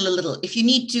backpedal a little. If you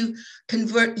need to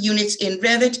convert units in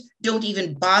Revit, don't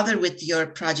even bother with your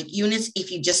project units. If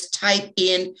you just type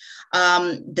in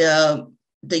the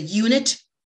unit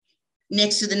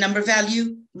next to the number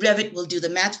value, Revit will do the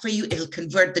math for you. It'll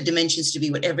convert the dimensions to be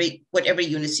whatever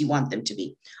units you want them to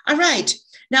be. All right,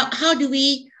 now how do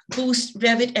we boost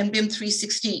Revit and BIM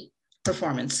 360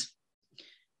 performance?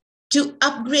 To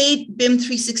upgrade BIM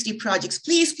 360 projects,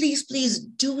 please, please, please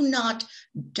do not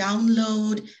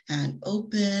download and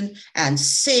open and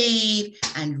save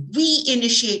and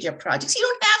reinitiate your projects. You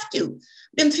don't have to.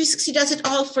 BIM 360 does it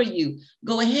all for you.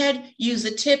 Go ahead, use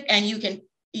the tip, and you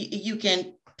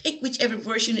can pick whichever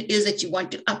version it is that you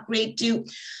want to upgrade to.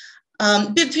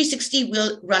 BIM 360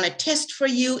 will run a test for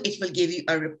you. It will give you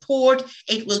a report.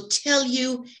 It will tell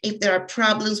you if there are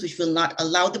problems which will not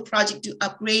allow the project to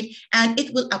upgrade, and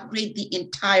it will upgrade the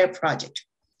entire project.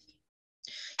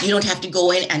 You don't have to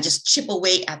go in and just chip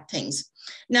away at things.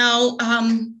 Now,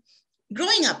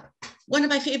 growing up, one of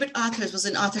my favorite authors was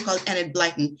an author called Enid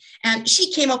Blyton, and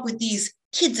she came up with these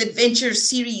kids' adventure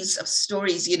series of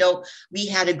stories. We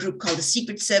had a group called the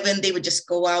Secret Seven. They would just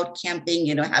go out camping,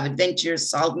 have adventures,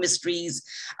 solve mysteries,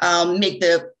 make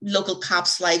the local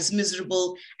cops' lives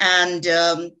miserable. And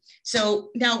so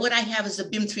now what I have is the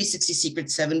BIM 360 Secret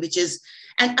Seven, which is,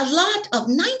 and a lot of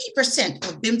 90%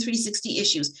 of BIM 360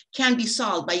 issues can be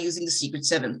solved by using the Secret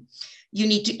Seven. You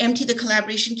need to empty the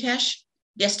collaboration cache,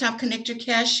 desktop connector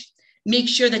cache, make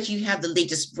sure that you have the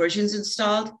latest versions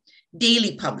installed,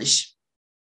 daily publish,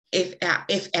 if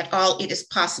at all it is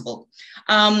possible.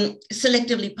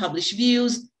 Selectively publish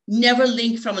views, Never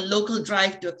link from a local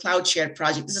drive to a cloud shared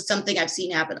project. This is something I've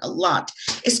seen happen a lot,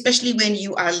 especially when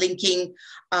you are linking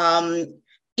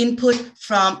input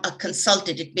from a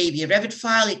consultant. It may be a Revit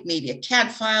file, it may be a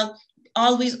CAD file.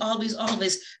 Always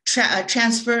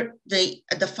transfer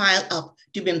the file up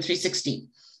to BIM 360.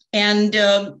 And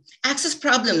access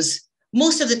problems,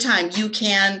 most of the time you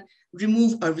can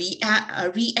remove or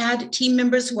re-add team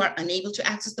members who are unable to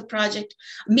access the project.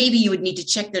 Maybe you would need to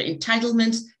check their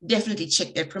entitlements, definitely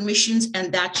check their permissions,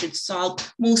 and that should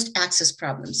solve most access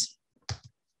problems.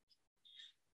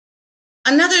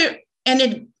 Another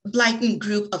enid-Blyton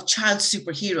group of child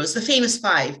superheroes, the famous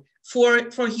five,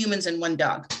 four humans and one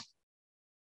dog.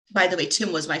 By the way,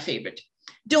 Tim was my favorite.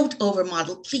 Don't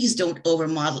overmodel, please don't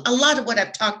overmodel. A lot of what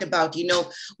I've talked about,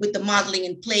 with the modeling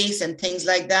in place and things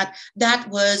like that, that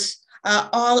was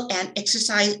all an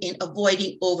exercise in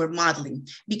avoiding overmodeling,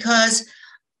 because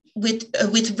with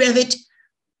Revit,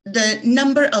 the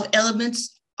number of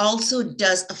elements also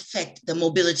does affect the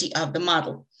mobility of the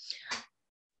model.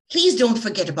 Please don't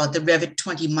forget about the Revit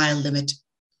 20-mile limit.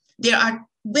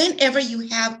 Whenever you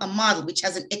have a model which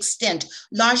has an extent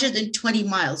larger than 20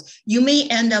 miles, you may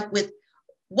end up with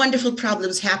wonderful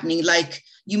problems happening, like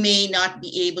you may not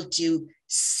be able to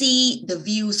see the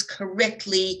views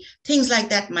correctly. Things like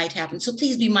that might happen. So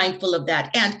please be mindful of that.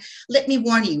 And let me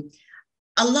warn you,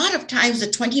 a lot of times the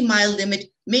 20-mile limit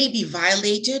may be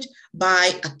violated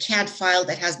by a CAD file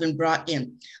that has been brought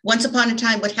in. Once upon a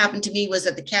time, what happened to me was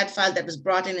that the CAD file that was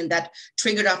brought in and that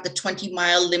triggered off the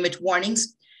 20-mile limit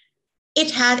warnings,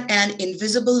 it had an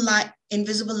invisible line in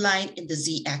the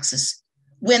Z-axis.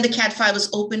 When the CAD file was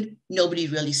opened, nobody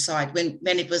really saw it. When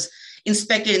it was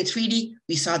inspected in 3D,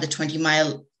 we saw the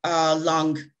 20-mile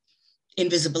long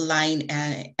invisible line,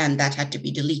 and that had to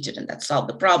be deleted, and that solved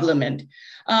the problem, and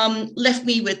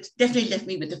definitely left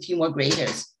me with a few more gray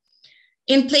hairs.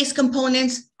 In place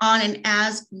components on an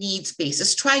as needs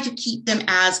basis, try to keep them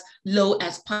as low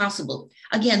as possible.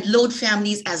 Again, load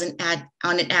families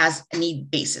on an as need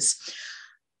basis.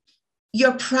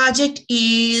 Your project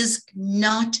is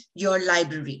not your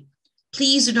library.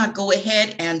 Please do not go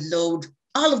ahead and load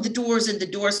all of the doors in the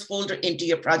doors folder into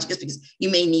your project, just because you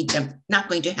may need them. Not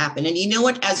going to happen. And you know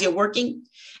what? As you're working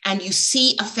and you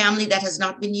see a family that has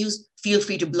not been used, feel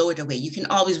free to blow it away. You can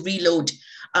always reload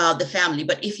the family.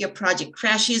 But if your project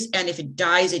crashes and if it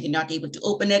dies and you're not able to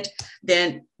open it,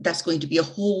 then that's going to be a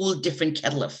whole different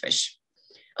kettle of fish.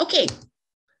 Okay,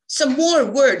 some more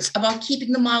words about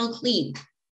keeping the model clean.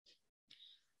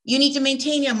 You need to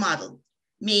maintain your model.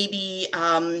 Maybe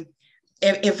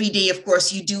every day, of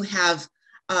course, you do have,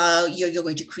 you're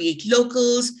going to create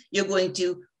locals, you're going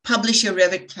to publish your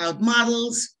Revit cloud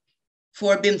models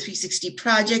for BIM 360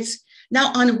 projects.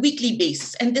 Now on a weekly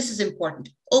basis, and this is important,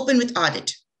 open with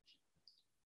audit.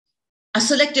 A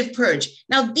selective purge.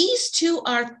 Now these two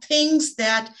are things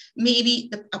that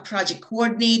maybe a project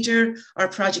coordinator or a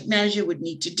project manager would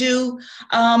need to do.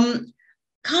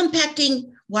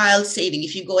 Compacting while saving.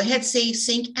 If you go ahead, save,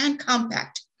 sync, and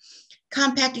compact.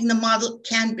 Compacting the model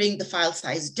can bring the file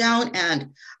size down.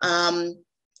 And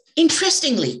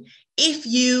interestingly, if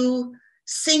you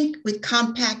sync with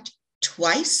compact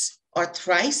twice or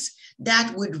thrice,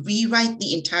 that would rewrite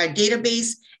the entire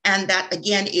database. And that,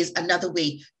 again, is another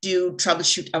way to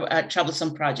troubleshoot a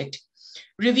troublesome project.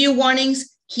 Review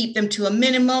warnings, keep them to a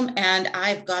minimum. And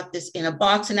I've got this in a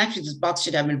box. And actually, this box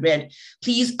should have been read.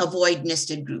 Please avoid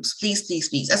nested groups. Please, please,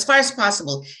 please. As far as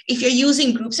possible, if you're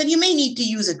using groups, and you may need to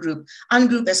use a group,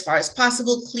 ungroup as far as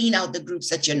possible, clean out the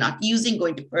groups that you're not using,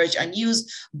 going to purge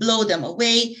unused, blow them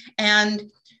away,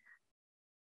 and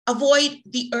avoid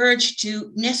the urge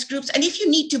to nest groups. And if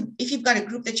you've got a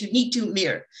group that you need to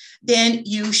mirror, then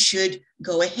you should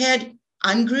go ahead,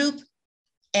 ungroup,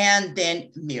 and then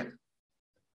mirror.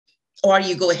 Or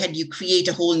you go ahead, you create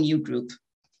a whole new group.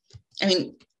 I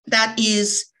mean, that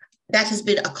has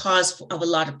been a cause of a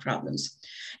lot of problems.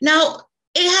 Now,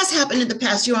 it has happened in the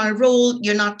past. You're on a roll,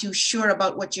 you're not too sure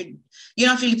about you're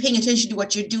not really paying attention to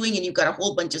what you're doing, and you've got a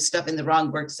whole bunch of stuff in the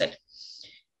wrong work set.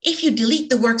 If you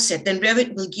delete the work set, then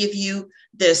Revit will give you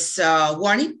this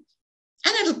warning,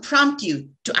 and it'll prompt you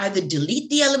to either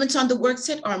delete the elements on the work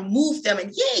set or move them,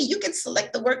 and yay, you can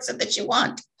select the work set that you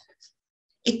want.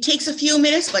 It takes a few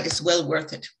minutes, but it's well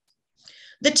worth it.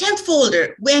 The temp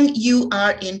folder, when you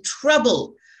are in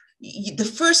trouble,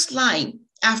 the first line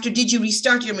after did you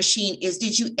restart your machine is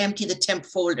did you empty the temp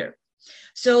folder?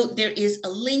 So there is a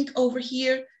link over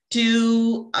here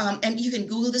to, and you can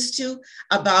Google this too,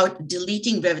 about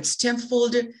deleting Revit's temp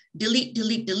folder. Delete,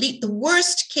 delete, delete. The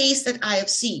worst case that I have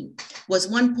seen was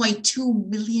 1.2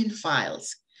 million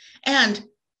files. And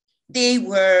they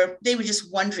were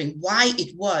just wondering why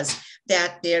it was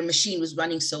that their machine was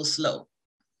running so slow.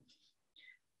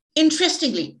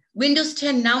 Interestingly, Windows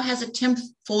 10 now has a temp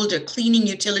folder cleaning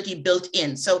utility built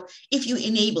in. So if you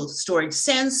enable Storage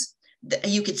Sense,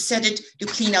 you could set it to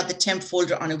clean out the temp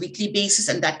folder on a weekly basis,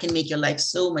 and that can make your life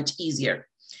so much easier.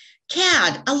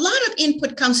 CAD, a lot of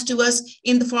input comes to us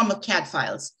in the form of CAD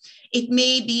files. It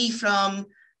may be from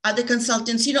other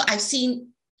consultants. You know, I've seen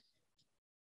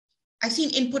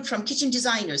input from kitchen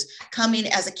designers come in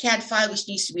as a CAD file, which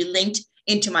needs to be linked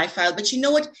into my file. But you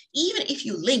know what? Even if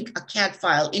you link a CAD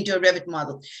file into a Revit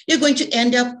model, you're going to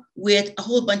end up with a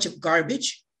whole bunch of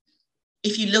garbage.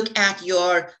 If you look at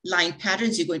your line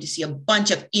patterns, you're going to see a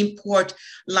bunch of import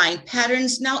line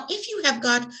patterns. Now, if you have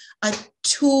got a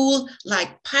tool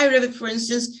like PyRevit, for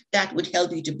instance, that would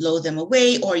help you to blow them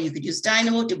away, or you could use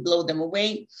Dynamo to blow them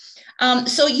away.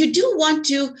 So you do want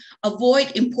to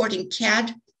avoid importing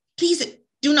CAD. Please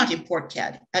do not import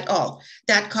CAD at all.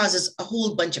 That causes a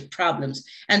whole bunch of problems.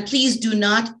 And please do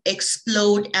not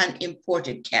explode an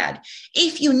imported CAD.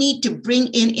 If you need to bring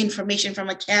in information from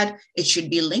a CAD, it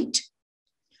should be linked.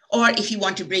 Or if you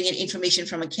want to bring in information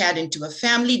from a CAD into a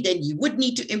family, then you would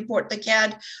need to import the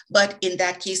CAD. But in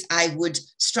that case, I would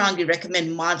strongly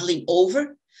recommend modeling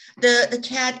over the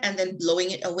CAD and then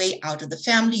blowing it away out of the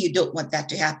family. You don't want that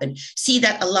to happen. See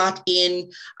that a lot in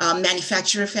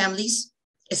manufacturer families.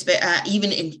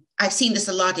 I've seen this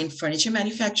a lot in furniture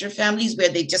manufacturer families where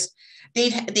they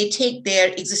take their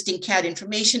existing CAD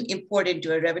information, import it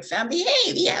into a Revit family.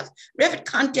 Hey, we have Revit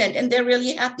content, and they're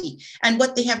really happy. And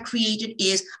what they have created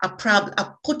is a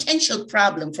potential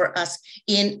problem for us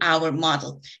in our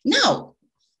model. Now,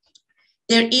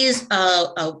 there is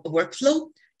a workflow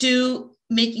to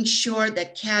making sure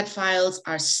that CAD files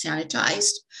are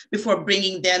sanitized before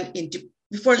letting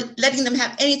them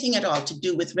have anything at all to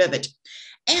do with Revit.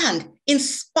 And in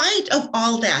spite of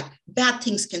all that, bad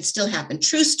things can still happen.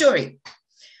 True story.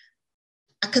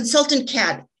 A consultant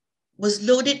CAD was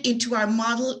loaded into our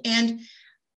model, and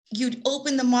you'd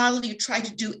open the model, you try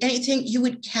to do anything,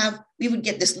 we would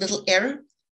get this little error,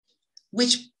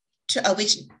 which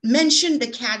mentioned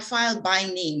the CAD file by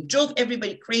name, drove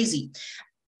everybody crazy.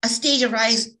 A stage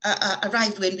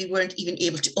arrived when we weren't even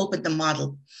able to open the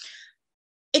model.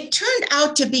 It turned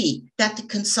out to be that the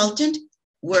consultant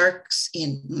works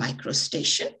in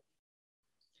MicroStation,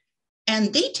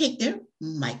 and they take their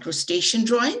MicroStation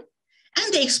drawing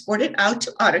and they export it out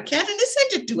to AutoCAD and they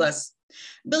sent it to us.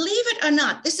 Believe it or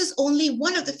not, this is only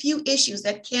one of the few issues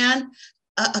that can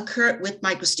occur with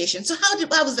MicroStation. So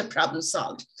how was the problem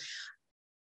solved?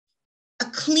 A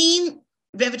clean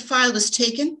Revit file was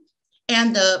taken,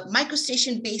 and the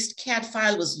MicroStation-based CAD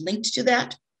file was linked to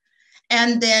that.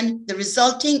 And then the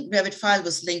resulting Revit file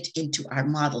was linked into our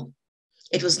model.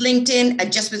 It was linked in,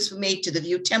 adjustments were made to the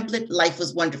view template. Life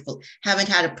was wonderful. Haven't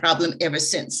had a problem ever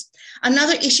since.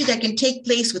 Another issue that can take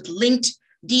place with linked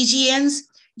DGNs,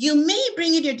 you may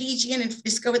bring in your DGN and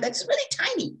discover that it's really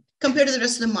tiny compared to the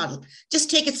rest of the model.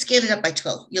 Just take it, scale it up by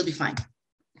 12. You'll be fine.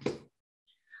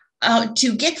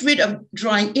 To get rid of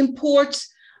drawing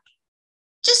imports,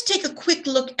 just take a quick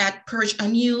look at Purge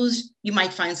Unused. You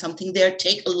might find something there.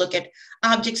 Take a look at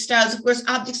object styles. Of course,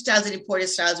 object styles and imported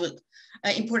styles will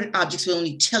imported objects will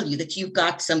only tell you that you've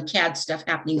got some CAD stuff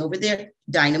happening over there.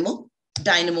 Dynamo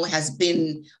has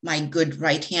been my good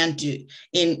right hand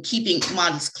in keeping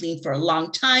models clean for a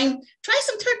long time. Try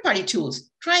some third-party tools.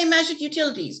 Try Magic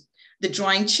Utilities. The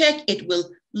drawing check, it will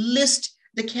list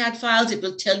the CAD files. It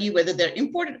will tell you whether they're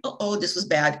imported. Oh, this was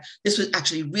bad. This was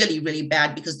actually really, really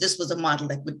bad because this was a model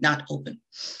that would not open.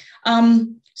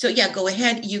 So yeah, go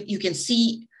ahead. You can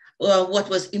see what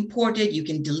was imported. You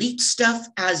can delete stuff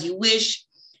as you wish.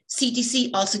 CTC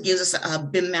also gives us a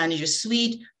BIM Manager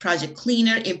suite, Project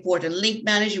Cleaner, Import and Link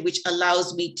Manager, which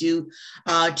allows me to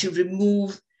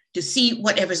see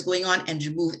whatever's going on and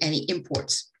remove any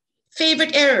imports.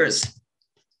 Favorite errors.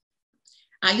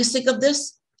 Are you sick of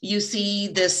this? You see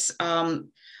this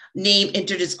name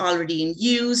entered is already in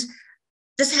use.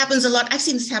 This happens a lot. I've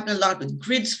seen this happen a lot with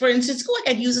grids, for instance. Go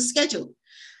ahead, use a schedule.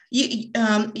 You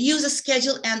use a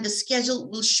schedule, and the schedule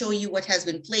will show you what has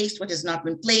been placed, what has not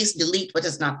been placed, delete what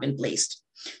has not been placed.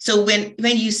 So when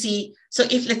you see, so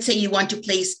if let's say you want to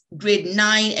place grid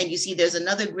 9 and you see there's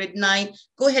another grid 9,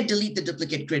 go ahead, delete the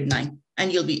duplicate grid 9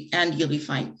 and you'll be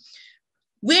fine.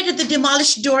 Where did the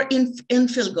demolished door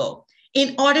infill go?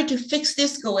 In order to fix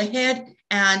this, go ahead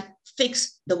and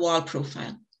fix the wall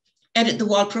profile. Edit the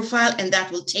wall profile, and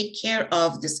that will take care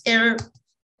of this error.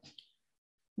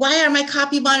 Why are my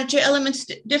copy monitor elements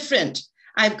different?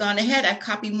 I've gone ahead, I've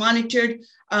copy monitored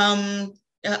a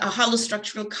hollow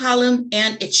structural column,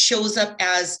 and it shows up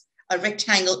as a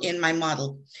rectangle in my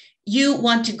model. You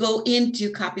want to go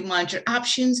into copy monitor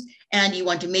options, and you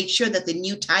want to make sure that the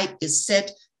new type is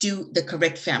set to the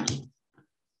correct family.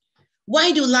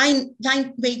 Why do line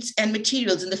weights and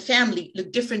materials in the family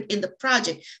look different in the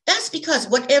project? That's because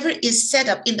whatever is set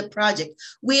up in the project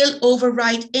will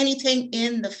override anything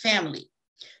in the family.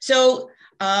 So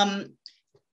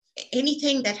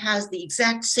anything that has the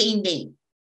exact same name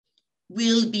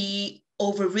will be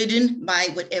overridden by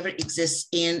whatever exists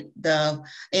in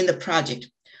the project.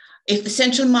 If the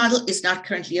central model is not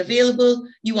currently available,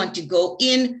 you want to go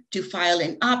in to File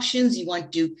and Options. You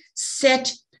want to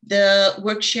set the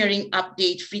work sharing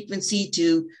update frequency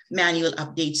to manual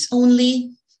updates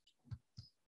only.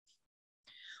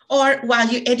 Or while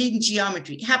you're editing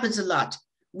geometry, it happens a lot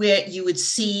where you would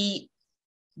see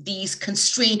these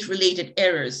constraint related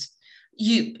errors.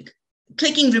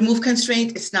 Clicking remove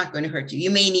constraint, it's not going to hurt you. You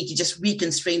may need to just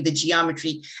reconstrain the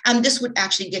geometry. And this would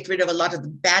actually get rid of a lot of the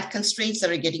bad constraints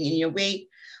that are getting in your way.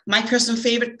 My personal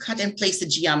favorite, cut and place the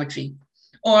geometry,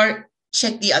 or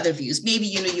check the other views. Maybe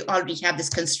you already have this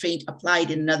constraint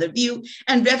applied in another view,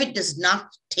 and Revit does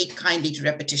not take kindly to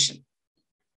repetition.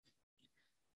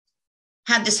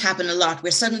 Had this happen a lot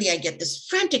where suddenly I get this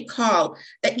frantic call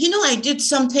that, I did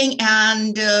something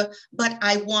and, but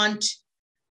I want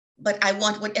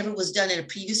whatever was done in a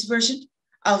previous version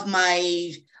of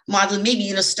my model,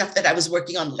 maybe, stuff that I was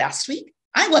working on last week.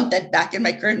 I want that back in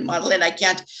my current model, and I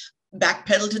can't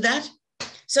backpedal to that.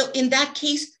 So in that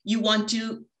case, you want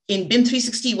to, in BIM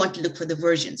 360, you want to look for the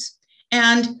versions,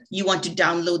 and you want to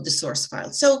download the source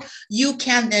file. So you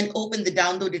can then open the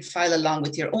downloaded file along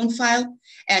with your own file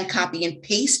and copy and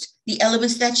paste the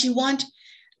elements that you want.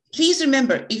 Please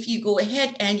remember, if you go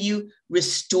ahead and you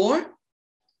restore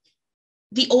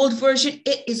the old version,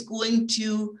 it is going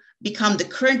to become the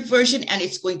current version, and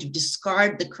it's going to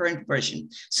discard the current version.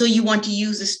 So you want to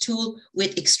use this tool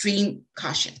with extreme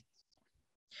caution.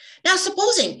 Now,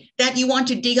 supposing that you want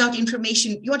to dig out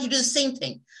information, you want to do the same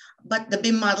thing, but the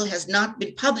BIM model has not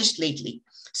been published lately.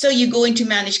 So you go into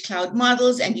Manage Cloud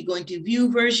Models and you go into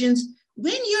View Versions.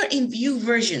 When you're in View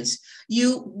Versions,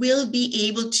 you will be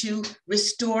able to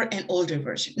restore an older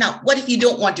version. Now, what if you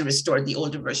don't want to restore the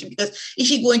older version? Because if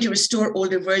you're going to restore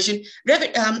older version,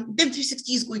 Revit, BIM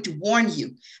 360 is going to warn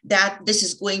you that this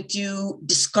is going to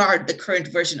discard the current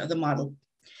version of the model.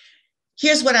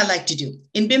 Here's what I like to do.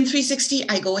 In BIM 360,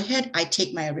 I go ahead, I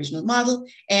take my original model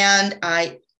and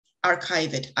I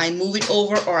archive it. I move it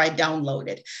over or I download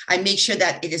it. I make sure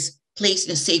that it is placed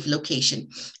in a safe location.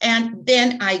 And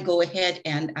then I go ahead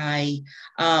and I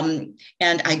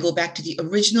go back to the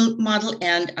original model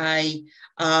and I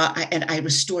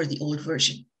restore the old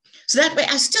version. So that way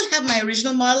I still have my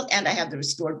original model and I have the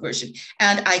restored version,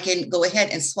 and I can go ahead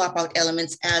and swap out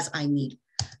elements as I need.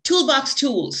 Toolbox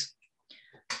tools.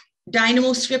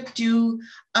 Dynamo script to,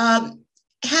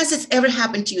 has this ever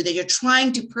happened to you that you're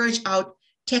trying to purge out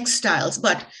text styles,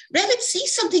 but Revit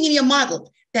sees something in your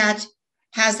model that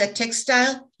has that text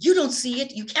style? You don't see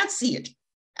it, you can't see it,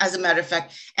 as a matter of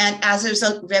fact. And as a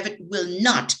result, Revit will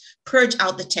not purge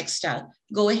out the text style.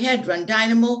 Go ahead, run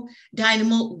Dynamo.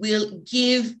 Dynamo will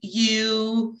give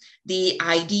you the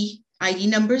ID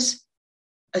numbers.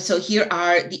 So here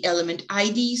are the element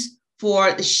IDs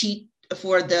for the sheet,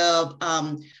 for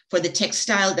the text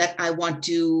style that I want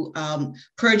to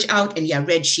purge out. And yeah,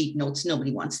 red sheet notes,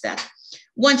 nobody wants that.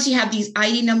 Once you have these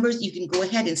ID numbers, you can go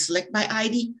ahead and select by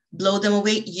ID, blow them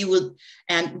away. You will,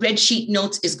 and red sheet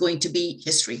notes is going to be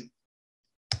history.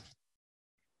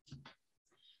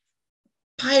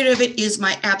 PyRevit is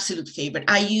my absolute favorite.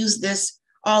 I use this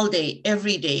all day,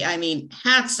 every day. I mean,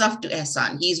 hats off to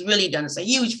Ehsan. He's really done us a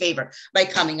huge favor by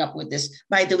coming up with this.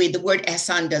 By the way, the word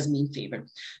Ehsan does mean favor.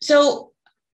 So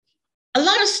a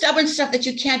lot of stubborn stuff that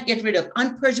you can't get rid of.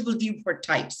 Unpurgeable viewport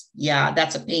types. Yeah,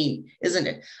 that's a pain, isn't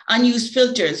it? Unused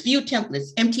filters, view templates,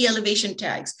 empty elevation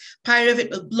tags.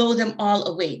 PyRevit will blow them all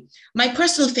away. My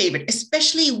personal favorite,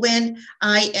 especially when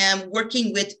I am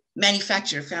working with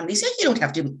manufacturer families. You don't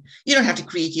have to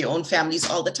create your own families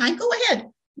all the time. Go ahead.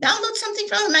 Download something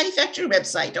from a manufacturer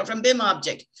website or from BIM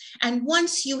Object. And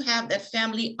once you have that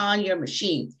family on your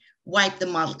machine, wipe the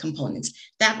model components.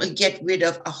 That will get rid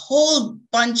of a whole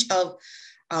bunch of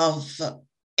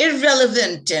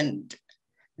irrelevant and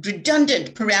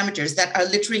redundant parameters that are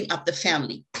littering up the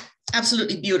family.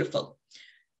 Absolutely beautiful.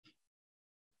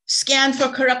 Scan for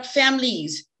corrupt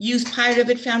families. Use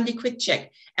PyRevit Family Quick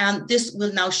Check. And this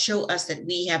will now show us that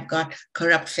we have got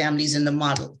corrupt families in the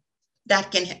model.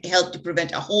 That can help to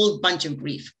prevent a whole bunch of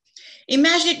grief.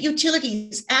 Imagine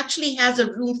Utilities actually has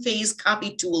a room phase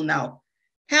copy tool now.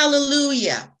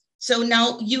 Hallelujah. So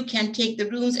now you can take the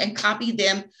rooms and copy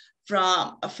them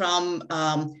from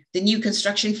the new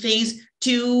construction phase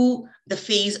to the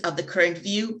phase of the current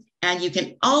view. And you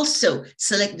can also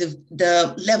select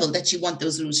the level that you want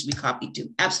those rooms to be copied to.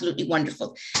 Absolutely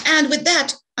wonderful. And with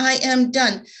that, I am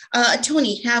done.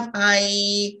 Tony, have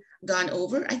I gone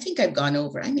over? I think I've gone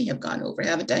over. I may have gone over,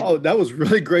 haven't I? Oh, that was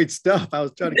really great stuff. I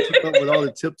was trying to keep up with all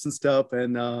the tips and stuff.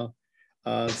 And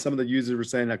some of the users were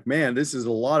saying like, man, this is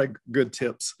a lot of good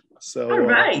tips. So, all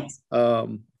right.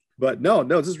 But no,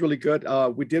 this is really good.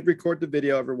 We did record the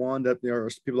video, everyone, that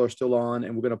people are still on,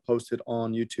 and we're going to post it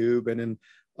on YouTube. And then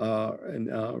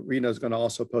Rina is going to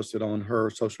also post it on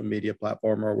her social media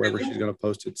platform or wherever she's going to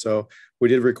post it. So we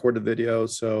did record the video.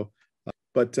 So,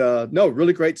 but no,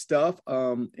 really great stuff.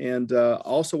 And I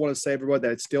also want to say, everybody,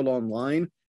 that it's still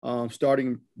online.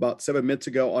 Starting about 7 minutes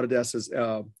ago, Autodesk is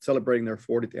celebrating their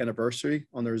 40th anniversary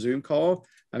on their Zoom call.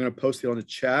 I'm going to post it on the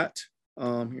chat.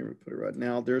 Here, we put it right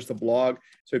now. There's the blog.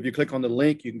 So if you click on the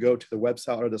link, you can go to the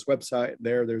website, Autodesk website.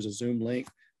 There's a Zoom link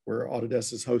where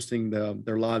Autodesk is hosting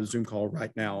their live Zoom call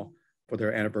right now for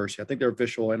their anniversary. I think their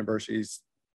official anniversary is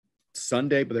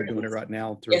Sunday, but they're doing it right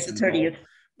now. Yes, the 30th.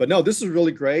 But no, this is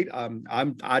really great. I'm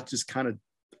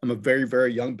a very,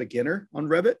 very young beginner on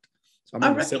Revit. So I'm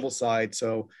on the civil side.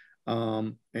 So,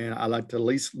 and I like to at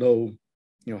least know,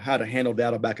 how to handle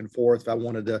data back and forth if I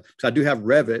wanted to, because I do have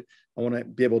Revit. I want to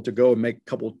be able to go and make a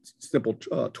couple simple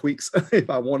tweaks if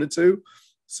I wanted to.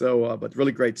 So, but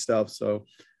really great stuff. So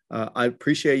I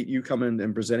appreciate you coming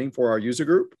and presenting for our user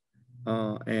group.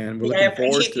 And we're looking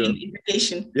forward to the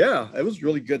invitation. Yeah, it was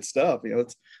really good stuff.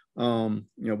 It's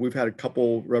we've had a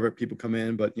couple Revit people come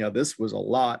in, but this was a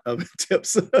lot of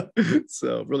tips.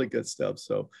 So really good stuff.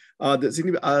 So I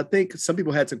think some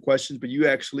people had some questions, but you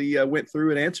actually went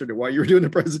through and answered it while you were doing the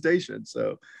presentation.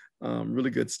 So really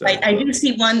good stuff. I do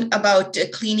see one about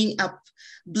cleaning up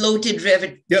bloated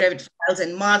Revit files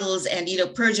and models, and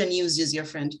Persian used is your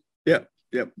friend.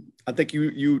 Yep. I think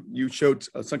you showed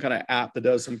some kind of app that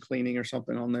does some cleaning or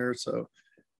something on there. So,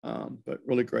 but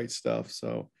really great stuff.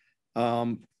 So,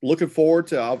 looking forward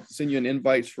to, I'll send you an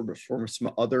invite for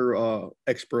some other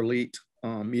Expert Elite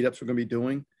meetups we're going to be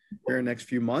doing here in the next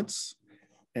few months,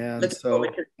 and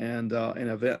an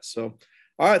event. So,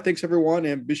 all right, thanks everyone,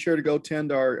 and be sure to go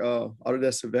attend our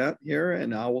Autodesk event here,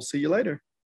 and I will see you later.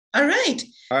 All right.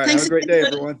 Thanks. Have a great day,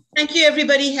 everyone. Thank you,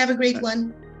 everybody. Have a great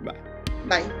one. Bye.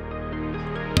 Bye.